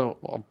 Which is a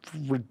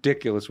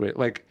ridiculous way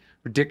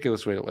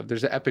to live.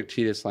 There's an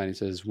Epictetus line. He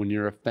says, when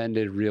you're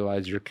offended,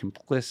 realize you're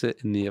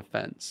complicit in the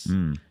offense.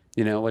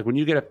 Like when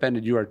you get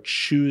offended, you are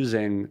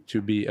choosing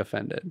to be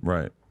offended.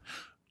 Right.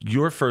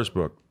 Your first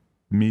book,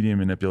 media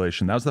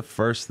manipulation, that was the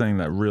first thing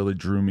that really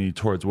drew me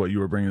towards what you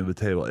were bringing to the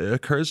table. It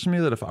occurs to me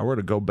that if I were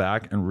to go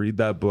back and read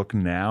that book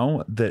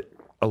now, that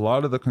a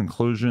lot of the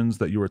conclusions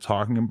that you were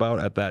talking about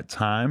at that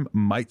time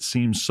might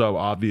seem so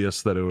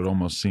obvious that it would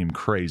almost seem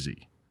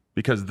crazy,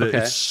 because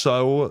it's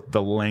so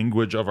the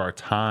language of our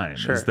time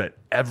is that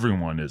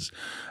everyone is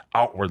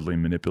outwardly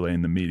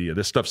manipulating the media.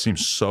 This stuff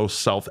seems so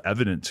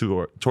self-evident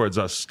towards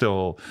us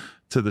still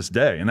to this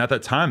day. And at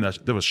that time,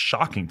 that was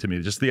shocking to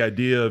me. Just the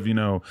idea of,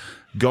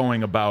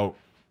 going about,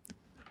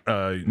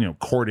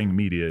 courting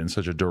media in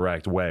such a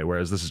direct way,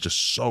 whereas this is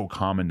just so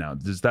common now.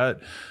 Does that,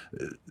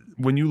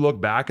 when you look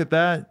back at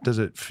that, does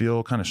it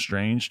feel kind of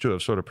strange to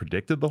have sort of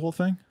predicted the whole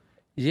thing?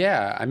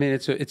 Yeah, I mean,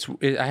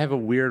 I have a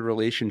weird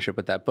relationship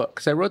with that book,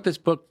 because I wrote this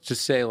book to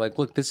say, like,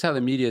 look, this is how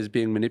the media is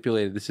being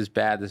manipulated. This is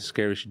bad. This is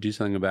scary. We should do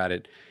something about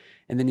it.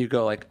 And then you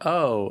go like,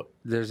 oh,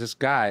 there's this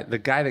guy, the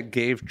guy that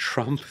gave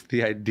Trump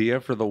the idea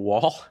for the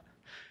wall.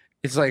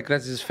 It's like,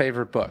 that's his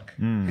favorite book.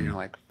 And you're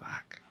like,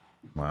 fuck.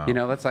 Wow.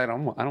 That's like, I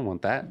don't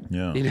want that.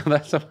 Yeah.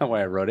 That's not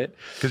why I wrote it.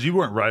 Because you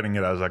weren't writing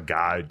it as a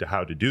guide to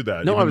how to do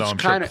that. No, even though I'm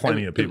sure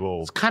plenty of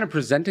people. It's kind of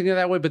presenting it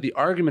that way, but the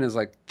argument is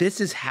like, this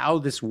is how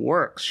this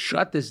works.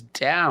 Shut this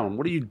down.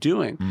 What are you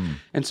doing?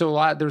 And so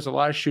there's a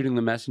lot of shooting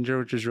the messenger,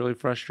 which is really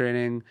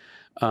frustrating.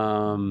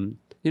 A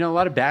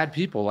lot of bad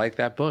people like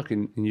that book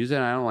and use it.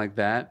 And I don't like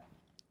that.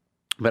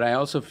 But I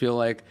also feel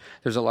like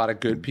there's a lot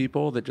of good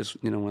people that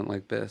just, went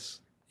like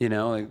this,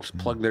 just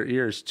plug their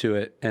ears to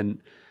it.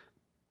 And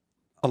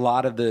a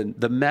lot of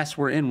the mess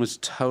we're in was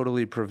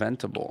totally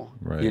preventable,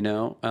 right.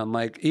 And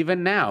like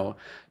even now,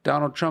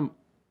 Donald Trump,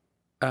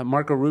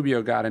 Marco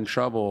Rubio got in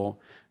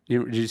trouble.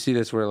 Did you see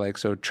this where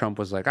so Trump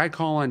was like, I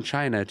call on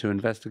China to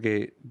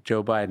investigate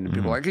Joe Biden. And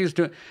people were like, he's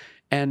doing,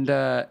 and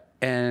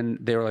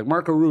they were like,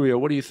 Marco Rubio,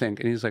 what do you think?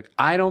 And he's like,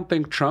 I don't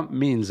think Trump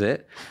means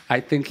it.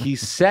 I think he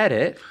said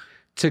it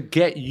to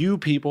get you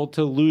people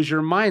to lose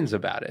your minds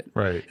about it.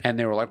 Right. And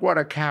they were like, what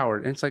a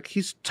coward. And it's like,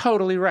 he's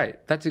totally right.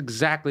 That's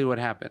exactly what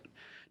happened.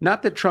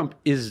 Not that Trump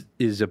is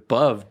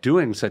above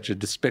doing such a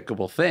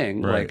despicable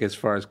thing, right. like as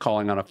far as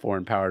calling on a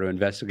foreign power to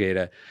investigate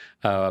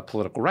a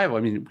political rival. I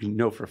mean, we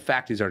know for a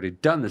fact he's already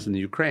done this in the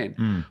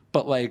Ukraine.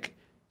 But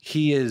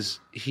he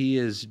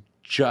is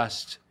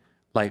just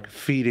like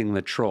feeding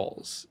the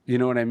trolls. You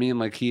know what I mean?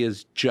 Like he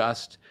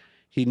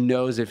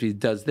knows if he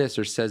does this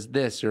or says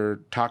this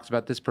or talks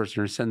about this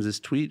person or sends this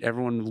tweet,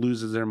 everyone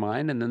loses their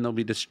mind and then they'll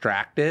be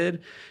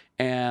distracted.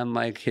 And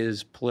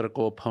his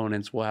political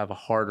opponents will have a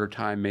harder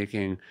time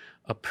making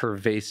a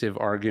pervasive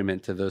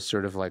argument to those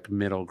sort of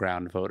middle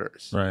ground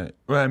voters. Right.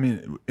 Well, I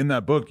mean, in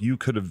that book, you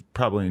could have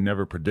probably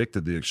never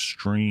predicted the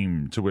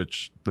extreme to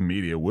which the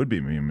media would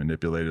be being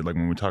manipulated. Like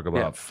when we talk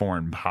about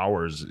foreign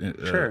powers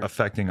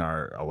affecting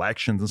our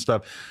elections and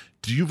stuff.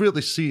 Do you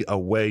really see a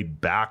way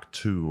back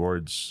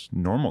towards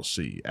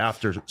normalcy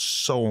after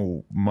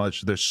so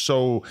much? There's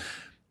so,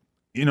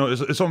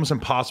 it's almost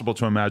impossible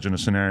to imagine a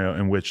scenario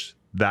in which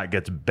that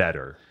gets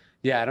better.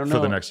 Yeah, I don't know.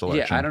 For the next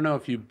election. Yeah, I don't know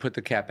if you put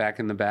the cat back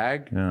in the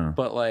bag. Yeah.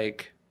 But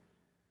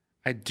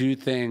I do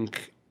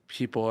think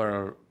people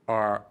are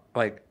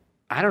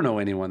I don't know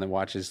anyone that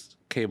watches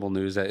cable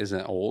news that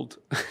isn't old,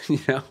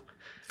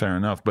 Fair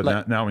enough.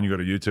 But now when you go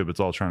to YouTube, it's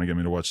all trying to get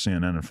me to watch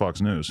CNN and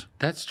Fox News.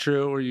 That's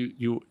true. Or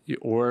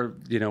or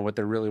what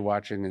they're really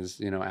watching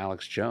is,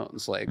 Alex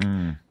Jones.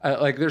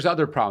 There's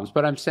other problems.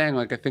 But I'm saying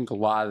I think a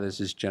lot of this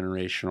is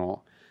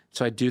generational.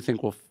 So I do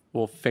think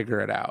we'll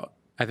figure it out.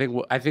 I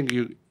think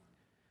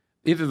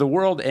either the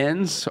world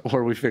ends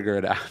or we figure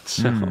it out.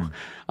 So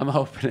I'm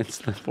hoping it's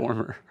the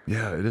former.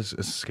 Yeah, it is.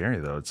 It's scary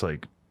though. It's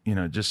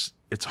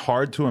it's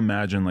hard to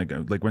imagine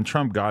like when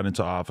Trump got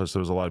into office, there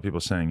was a lot of people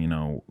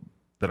saying,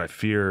 that I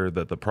fear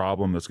that the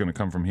problem that's going to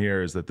come from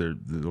here is that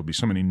there'll be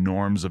so many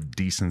norms of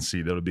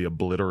decency that'll be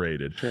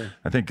obliterated. Sure.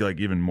 I think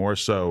even more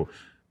so,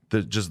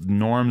 the just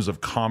norms of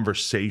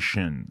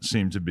conversation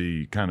seem to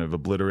be kind of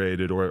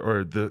obliterated,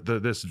 or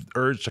this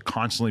urge to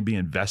constantly be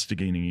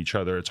investigating each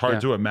other. It's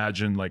hard to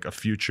imagine a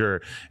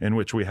future in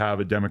which we have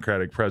a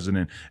Democratic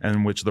president and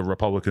in which the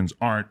Republicans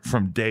aren't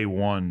from day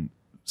one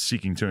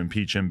seeking to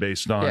impeach him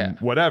based on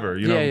whatever,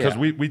 because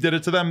we did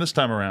it to them this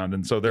time around.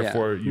 And so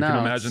therefore you can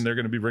imagine they're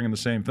going to be bringing the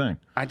same thing.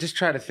 I just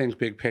try to think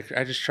big picture.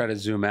 I just try to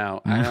zoom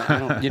out. I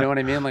don't you know what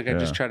I mean? I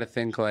just try to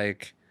think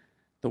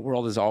the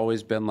world has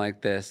always been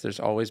like this. There's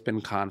always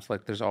been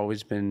conflict. There's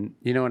always been,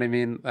 you know what I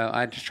mean?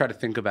 I just try to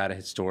think about it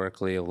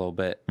historically a little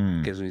bit.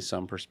 It gives me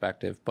some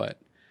perspective,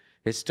 but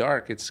it's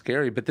dark. It's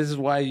scary. But this is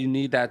why you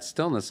need that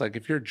stillness.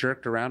 If you're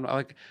jerked around,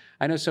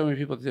 I know so many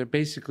people, they're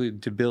basically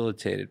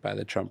debilitated by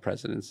the Trump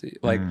presidency.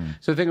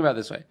 So think about it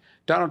this way.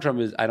 Donald Trump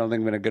I don't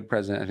think, been a good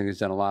president. I think he's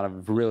done a lot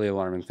of really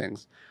alarming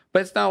things.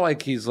 But it's not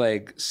like he's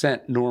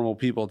sent normal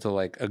people to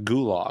a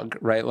gulag,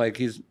 right?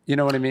 He's, you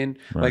know what I mean?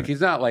 Right.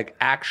 He's not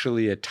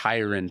actually a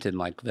tyrant in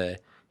the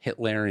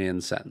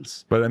Hitlerian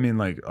sense. But I mean,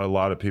 like a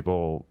lot of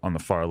people on the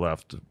far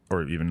left,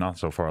 or even not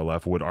so far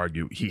left, would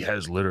argue he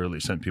has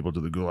literally sent people to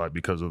the gulag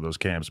because of those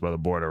camps by the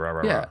border. Rah,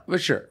 rah, Yeah, rah.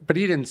 but sure. But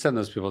he didn't send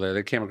those people there.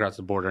 They came across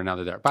the border and now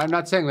they're there. But I'm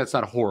not saying that's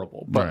not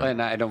horrible. But Right.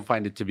 and I don't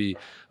find it to be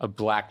a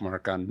black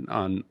mark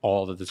on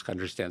all that this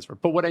country stands for.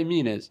 But what I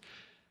mean is,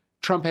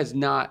 Trump has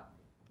not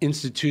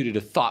instituted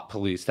a thought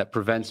police that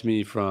prevents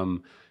me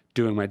from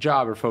doing my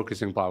job or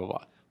focusing, blah, blah,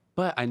 blah.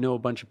 But I know a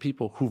bunch of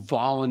people who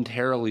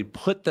voluntarily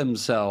put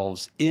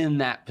themselves in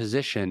that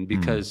position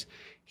because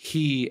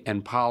he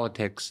and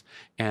politics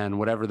and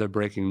whatever the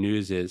breaking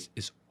news is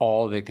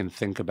all they can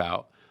think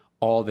about,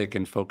 all they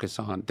can focus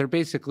on. They're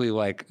basically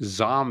like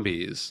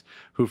zombies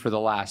who for the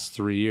last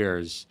 3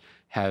 years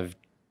have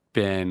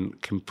been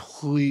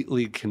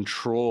completely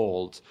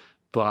controlled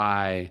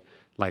by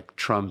like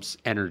Trump's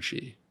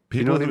energy. People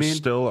You know what who I mean?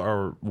 still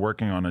are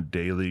working on a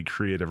daily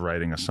creative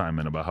writing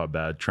assignment about how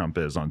bad Trump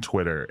is on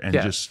Twitter, and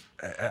Yeah.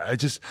 I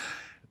just,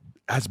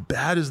 as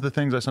bad as the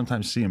things I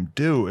sometimes see him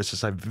do, it's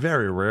just I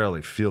very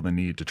rarely feel the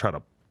need to try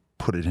to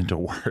put it into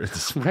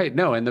words. Right.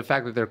 No, and the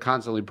fact that they're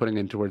constantly putting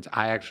into words,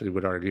 I actually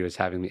would argue is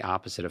having the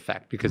opposite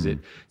effect because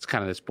it's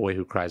kind of this boy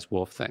who cries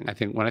wolf thing. I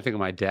think when I think of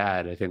my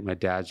dad, I think my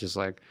dad's just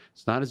like,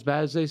 it's not as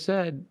bad as they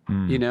said,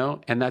 you know?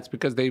 And that's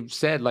because they've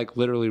said like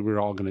literally we're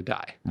all going to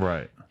die.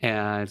 Right.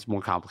 And it's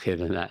more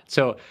complicated than that.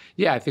 So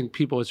yeah, I think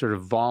people have sort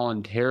of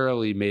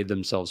voluntarily made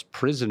themselves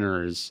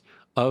prisoners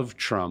of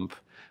Trump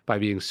by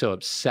being so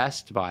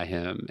obsessed by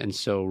him and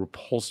so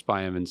repulsed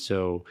by him and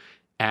so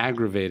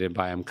aggravated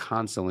by him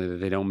constantly that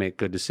they don't make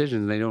good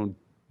decisions. They don't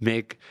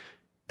make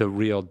the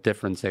real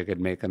difference they could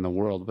make in the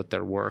world with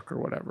their work or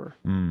whatever.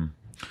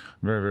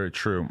 Very, very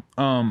true.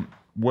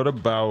 What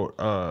about,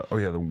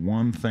 the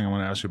one thing I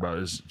want to ask you about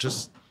is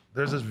just,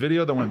 there's this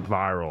video that went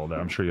viral that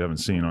I'm sure you haven't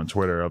seen on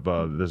Twitter of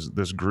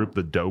this group,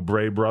 the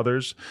Dobre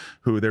brothers,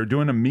 who they're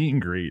doing a meet and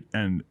greet,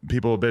 and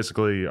people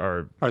basically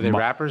are Are they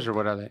rappers or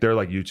what are they? they're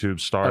like YouTube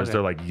stars. Okay.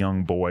 They're like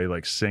young boy,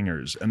 like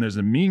singers. And there's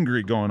a meet and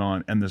greet going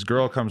on. And this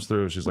girl comes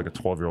through. She's like a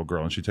 12-year-old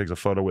girl. And she takes a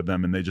photo with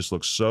them. And they just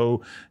look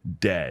so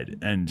dead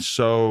and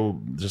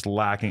so just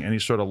lacking any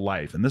sort of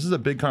life. And this is a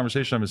big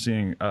conversation I've been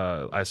seeing.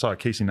 I saw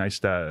Casey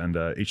Neistat and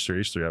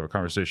H3H3 have a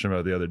conversation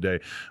about it the other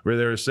day where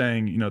they were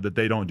saying, you know, that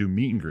they don't do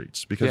meet and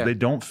greets because they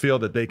don't feel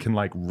that they can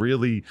like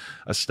really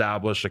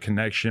establish a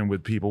connection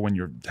with people when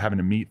you're having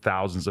to meet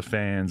thousands of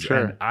fans. Sure.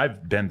 And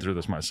I've been through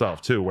this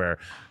myself too, where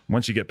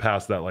once you get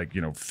past that, like, you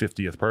know,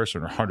 50th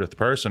person or 100th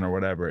person or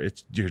whatever,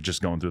 you're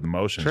just going through the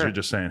motions. Sure. You're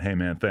just saying, hey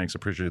man, thanks,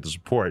 appreciate the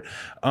support.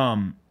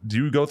 Do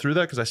you go through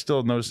that? Because I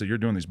still notice that you're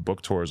doing these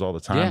book tours all the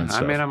time. Yeah, and I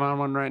stuff. mean, I'm on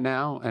one right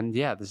now. And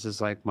yeah, this is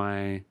like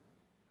my,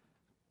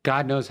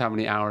 God knows how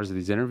many hours of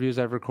these interviews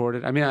I've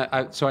recorded. I mean,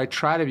 so I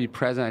try to be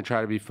present. I try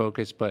to be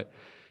focused, but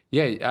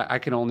yeah, I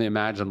can only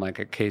imagine like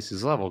at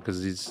Casey's level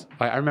because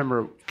I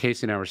remember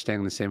Casey and I were staying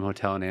in the same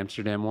hotel in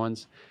Amsterdam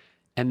once,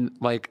 and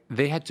like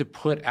they had to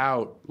put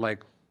out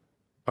like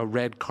a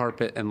red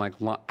carpet and like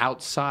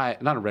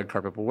outside, not a red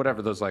carpet, but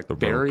whatever those like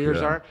barriers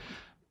yeah. are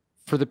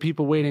for the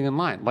people waiting in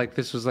line. Like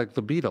this was like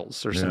the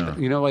Beatles or something, Yeah.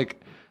 you know,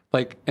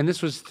 like, and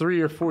this was 3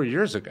 or 4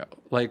 years ago.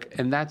 Like,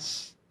 and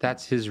that's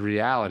his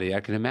reality. I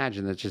can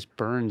imagine that just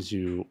burns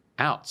you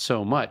out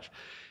so much.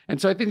 And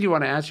so I think you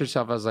want to ask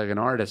yourself as like an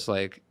artist,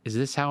 like, is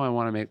this how I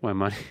want to make my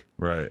money?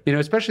 Right. You know,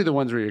 especially the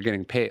ones where you're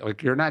getting paid.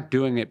 Like you're not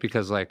doing it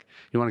because like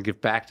you want to give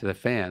back to the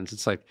fans.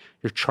 It's like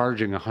you're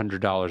charging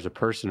 $100 a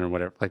person or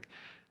whatever. Like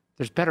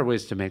there's better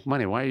ways to make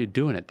money. Why are you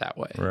doing it that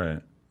way?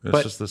 Right. It's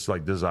But- just this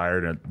like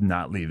desire to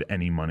not leave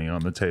any money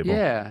on the table.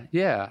 Yeah,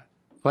 yeah.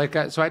 Like,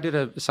 so I did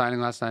a signing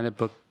last night at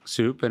Book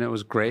Soup, and it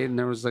was great. And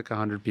there was like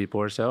 100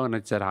 people or so, and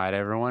I said hi to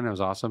everyone. It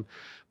was awesome.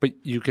 But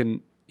you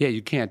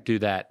can't do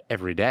that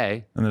every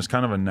day. And there's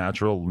kind of a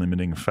natural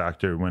limiting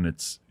factor when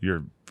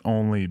you're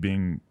only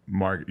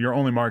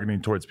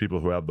marketing towards people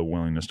who have the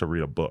willingness to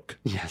read a book.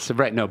 Yes,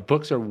 right. No,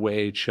 books are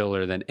way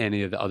chiller than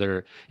any of the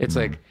other. It's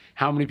like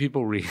how many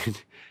people read,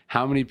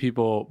 how many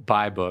people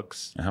buy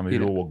books, And how many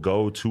people will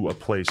go to a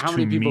place how to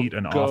many people meet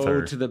an go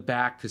author. to the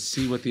back to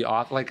see what the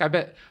author. Like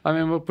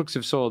what books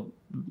have sold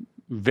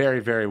very,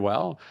 very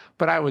well,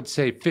 but I would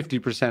say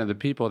 50% of the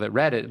people that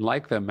read it and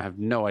like them have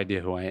no idea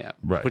who I am,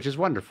 Right. which is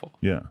wonderful.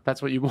 Yeah.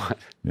 That's what you want.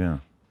 Yeah.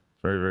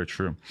 Very, very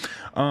true.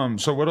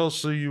 So what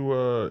else are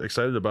you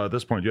excited about at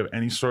this point? Do you have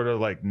any sort of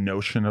like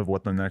notion of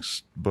what the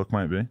next book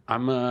might be? I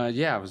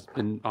was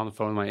been on the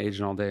phone with my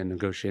agent all day and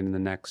negotiating the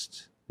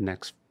next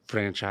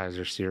franchise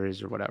or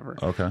series or whatever.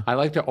 Okay. I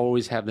like to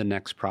always have the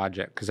next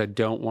project because I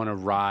don't want to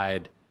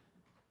ride.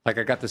 Like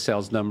I got the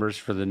sales numbers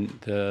for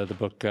the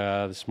book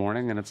this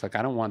morning, and it's like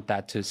I don't want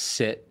that to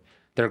sit.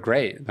 They're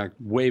great, like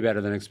way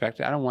better than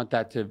expected. I don't want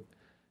that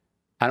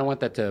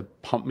to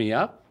pump me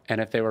up. And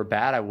if they were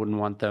bad, I wouldn't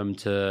want them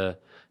to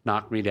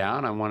knock me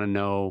down. I want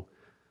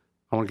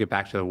to get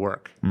back to the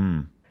work.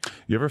 You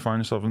ever find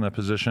yourself in that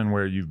position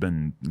where you've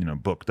been,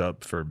 booked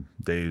up for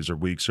days or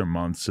weeks or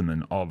months, and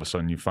then all of a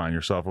sudden you find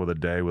yourself with a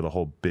day with a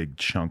whole big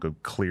chunk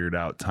of cleared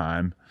out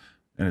time,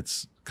 and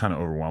it's kind of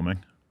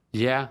overwhelming?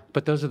 Yeah,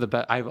 but those are the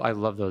best. I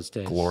love those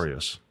days.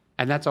 Glorious.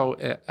 And that's all.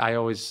 I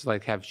always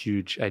like have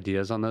huge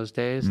ideas on those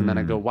days, and then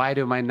I go, why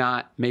am I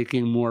not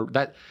making more?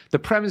 That the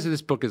premise of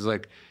this book is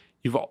like,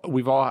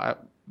 we've all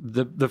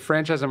the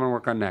franchise I'm gonna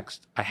work on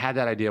next. I had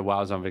that idea while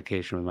I was on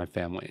vacation with my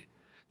family.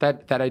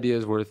 That idea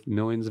is worth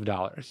millions of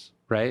dollars,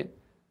 right?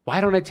 Why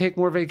don't I take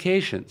more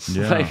vacations?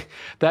 Yeah. Like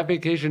that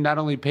vacation not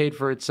only paid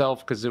for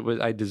itself because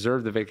I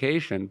deserved the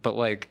vacation, but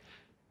like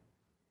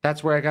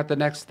that's where I got the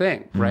next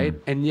thing, right?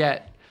 And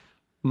yet,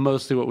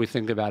 mostly what we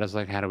think about is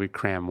like, how do we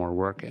cram more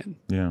work in?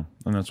 Yeah,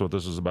 and that's what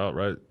this is about,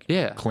 right?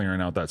 Yeah. Clearing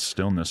out that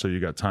stillness so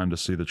you got time to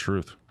see the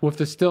truth. Well,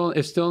 if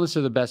stillness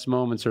are the best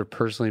moments, or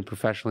personally,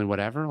 professionally,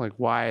 whatever, like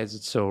why is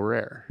it so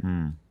rare?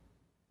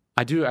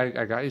 I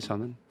got you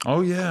something. Oh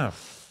yeah.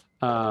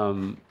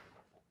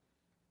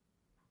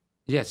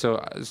 Yeah.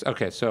 So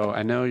okay. So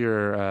I know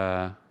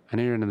you're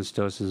into the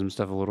Stoicism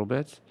stuff a little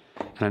bit,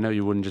 and I know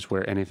you wouldn't just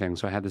wear anything.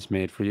 So I had this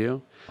made for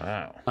you.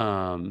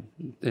 Wow.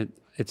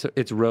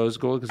 It's rose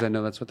gold because I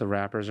know that's what the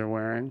rappers are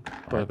wearing.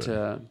 But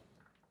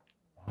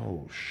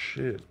Oh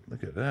shit!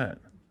 Look at that.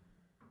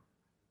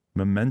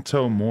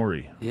 Memento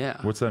mori. yeah.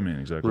 What's that mean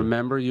exactly?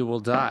 Remember, you will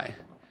die.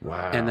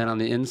 Wow. And then on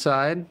the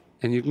inside,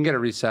 and you can get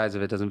it resized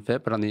if it doesn't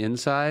fit, but on the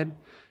inside,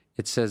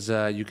 it says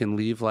you can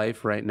leave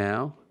life right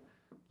now.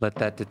 Let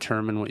that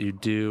determine what you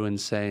do and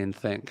say and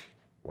think.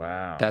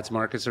 Wow. That's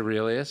Marcus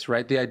Aurelius,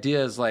 right? The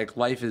idea is like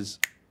life is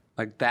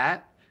like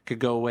that, could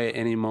go away at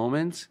any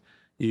moment.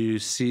 You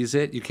seize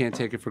it. You can't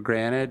take it for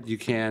granted. You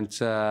can't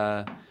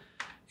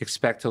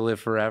expect to live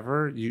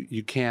forever.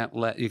 You can't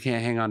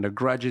hang on to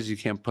grudges. You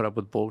can't put up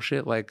with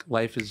bullshit. Like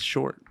life is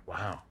short.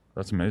 Wow.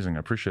 That's amazing. I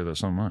appreciate that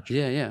so much.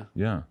 Yeah.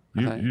 Yeah.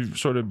 You've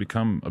sort of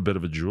become a bit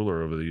of a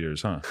jeweler over the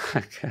years, huh?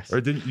 I guess.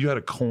 Or didn't you had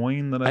a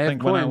coin that I have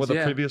think went out coins, with a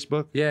yeah. previous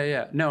book?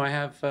 Yeah. No, I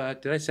have.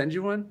 Did I send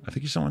you one? I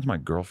think you sent one to my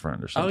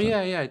girlfriend or Oh something.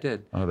 yeah, I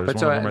did. Oh, there's but one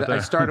so of them right I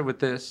there. started with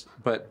this,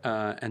 but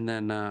and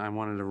then I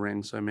wanted a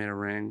ring, so I made a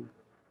ring.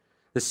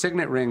 The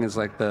signet ring is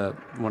like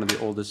one of the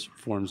oldest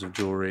forms of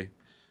jewelry,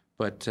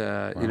 but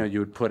you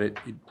would put it,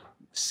 you'd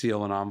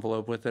seal an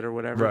envelope with it or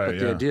whatever. Right, but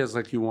the yeah. idea is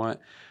like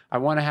I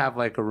want to have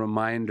like a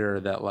reminder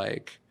that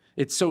like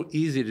it's so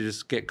easy to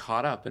just get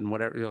caught up in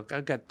whatever. You're like,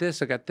 I got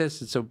this.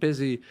 It's so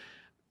busy.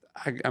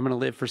 I'm going to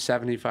live for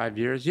 75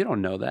 years. You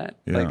don't know that.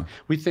 Yeah. Like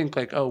we think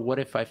like, oh, what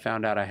if I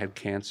found out I had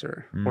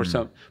cancer or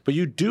something? But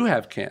you do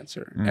have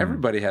cancer.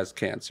 Everybody has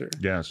cancer.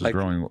 Yeah, it's just like,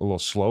 growing a little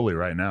slowly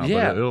right now,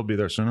 Yeah. but it'll be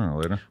there sooner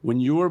or later. when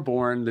you were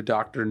born, the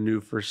doctor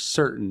knew for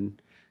certain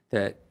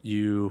that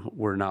you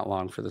were not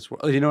long for this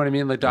world. You know what I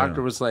mean? The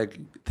doctor was like,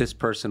 this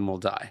person will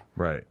die.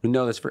 Right. We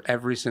know this for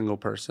every single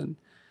person.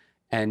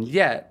 And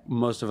yet,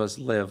 most of us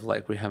live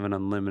like we have an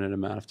unlimited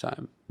amount of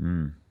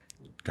time.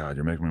 God,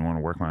 you're making me want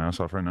to work my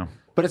ass off right now.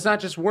 But it's not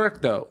just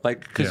work though,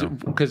 like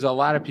because a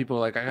lot of people are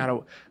like, I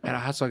gotta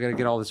hustle, I gotta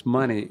get all this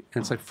money,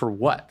 and it's like, for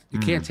what? You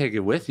can't take it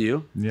with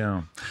you.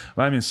 Yeah.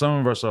 Well, I mean, some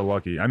of us are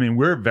lucky. I mean,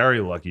 we're very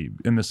lucky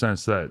in the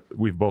sense that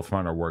we've both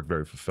found our work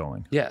very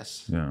fulfilling.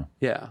 Yes.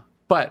 Yeah.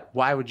 But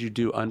why would you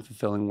do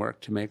unfulfilling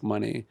work to make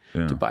money,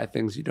 to buy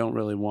things you don't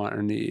really want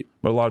or need?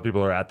 But a lot of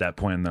people are at that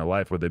point in their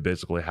life where they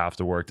basically have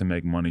to work to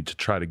make money to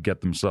try to get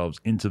themselves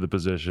into the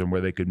position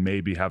where they could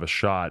maybe have a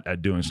shot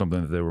at doing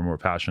something that they were more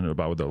passionate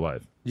about with their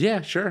life.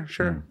 Yeah, sure.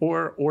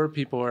 Or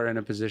people are in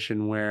a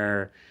position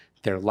where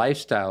their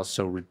lifestyle is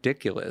so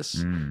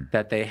ridiculous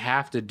that they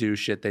have to do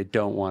shit they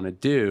don't want to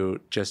do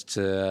just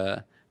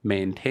to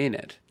maintain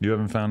it. You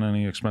haven't found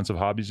any expensive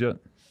hobbies yet?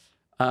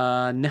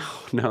 No,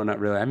 not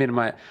really. I mean,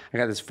 I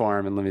got this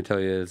farm, and let me tell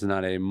you, it's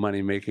not a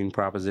money-making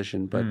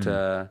proposition. But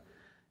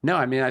no,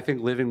 I mean, I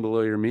think living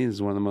below your means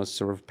is one of the most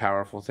sort of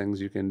powerful things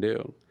you can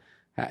do.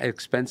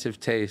 Expensive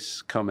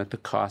tastes come at the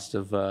cost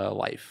of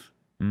life.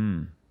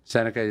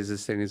 Seneca is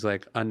this thing. He's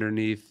like,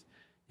 underneath,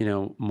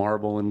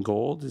 marble and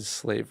gold is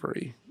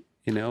slavery.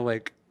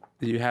 Like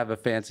you have a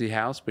fancy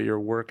house, but you're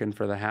working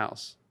for the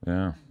house.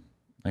 Yeah.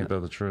 Ain't that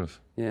the truth?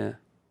 Yeah.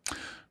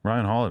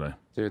 Ryan Holiday.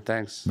 Dude,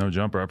 thanks. No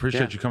Jumper. I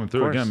appreciate you coming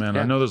through course, again, man.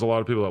 yeah. I know there's a lot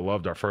of people that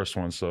loved our first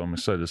one, so I'm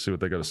excited to see what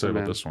they got to say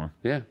about man. this one.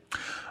 Yeah.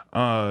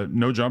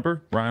 No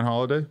Jumper, Ryan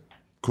Holiday,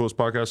 coolest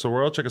podcast in the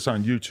world. Check us out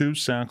on YouTube,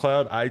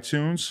 SoundCloud,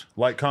 iTunes.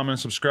 Like, comment,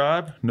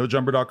 subscribe.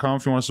 NoJumper.com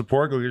if you want to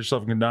support. Go get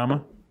yourself a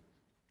kendama.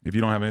 If you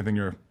don't have anything,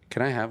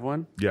 Can I have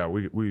one? yeah,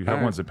 we have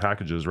right. ones in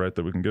packages, right,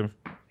 that we can give.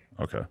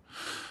 Okay,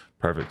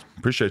 perfect.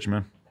 Appreciate you,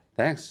 man.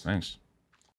 Thanks. Thanks.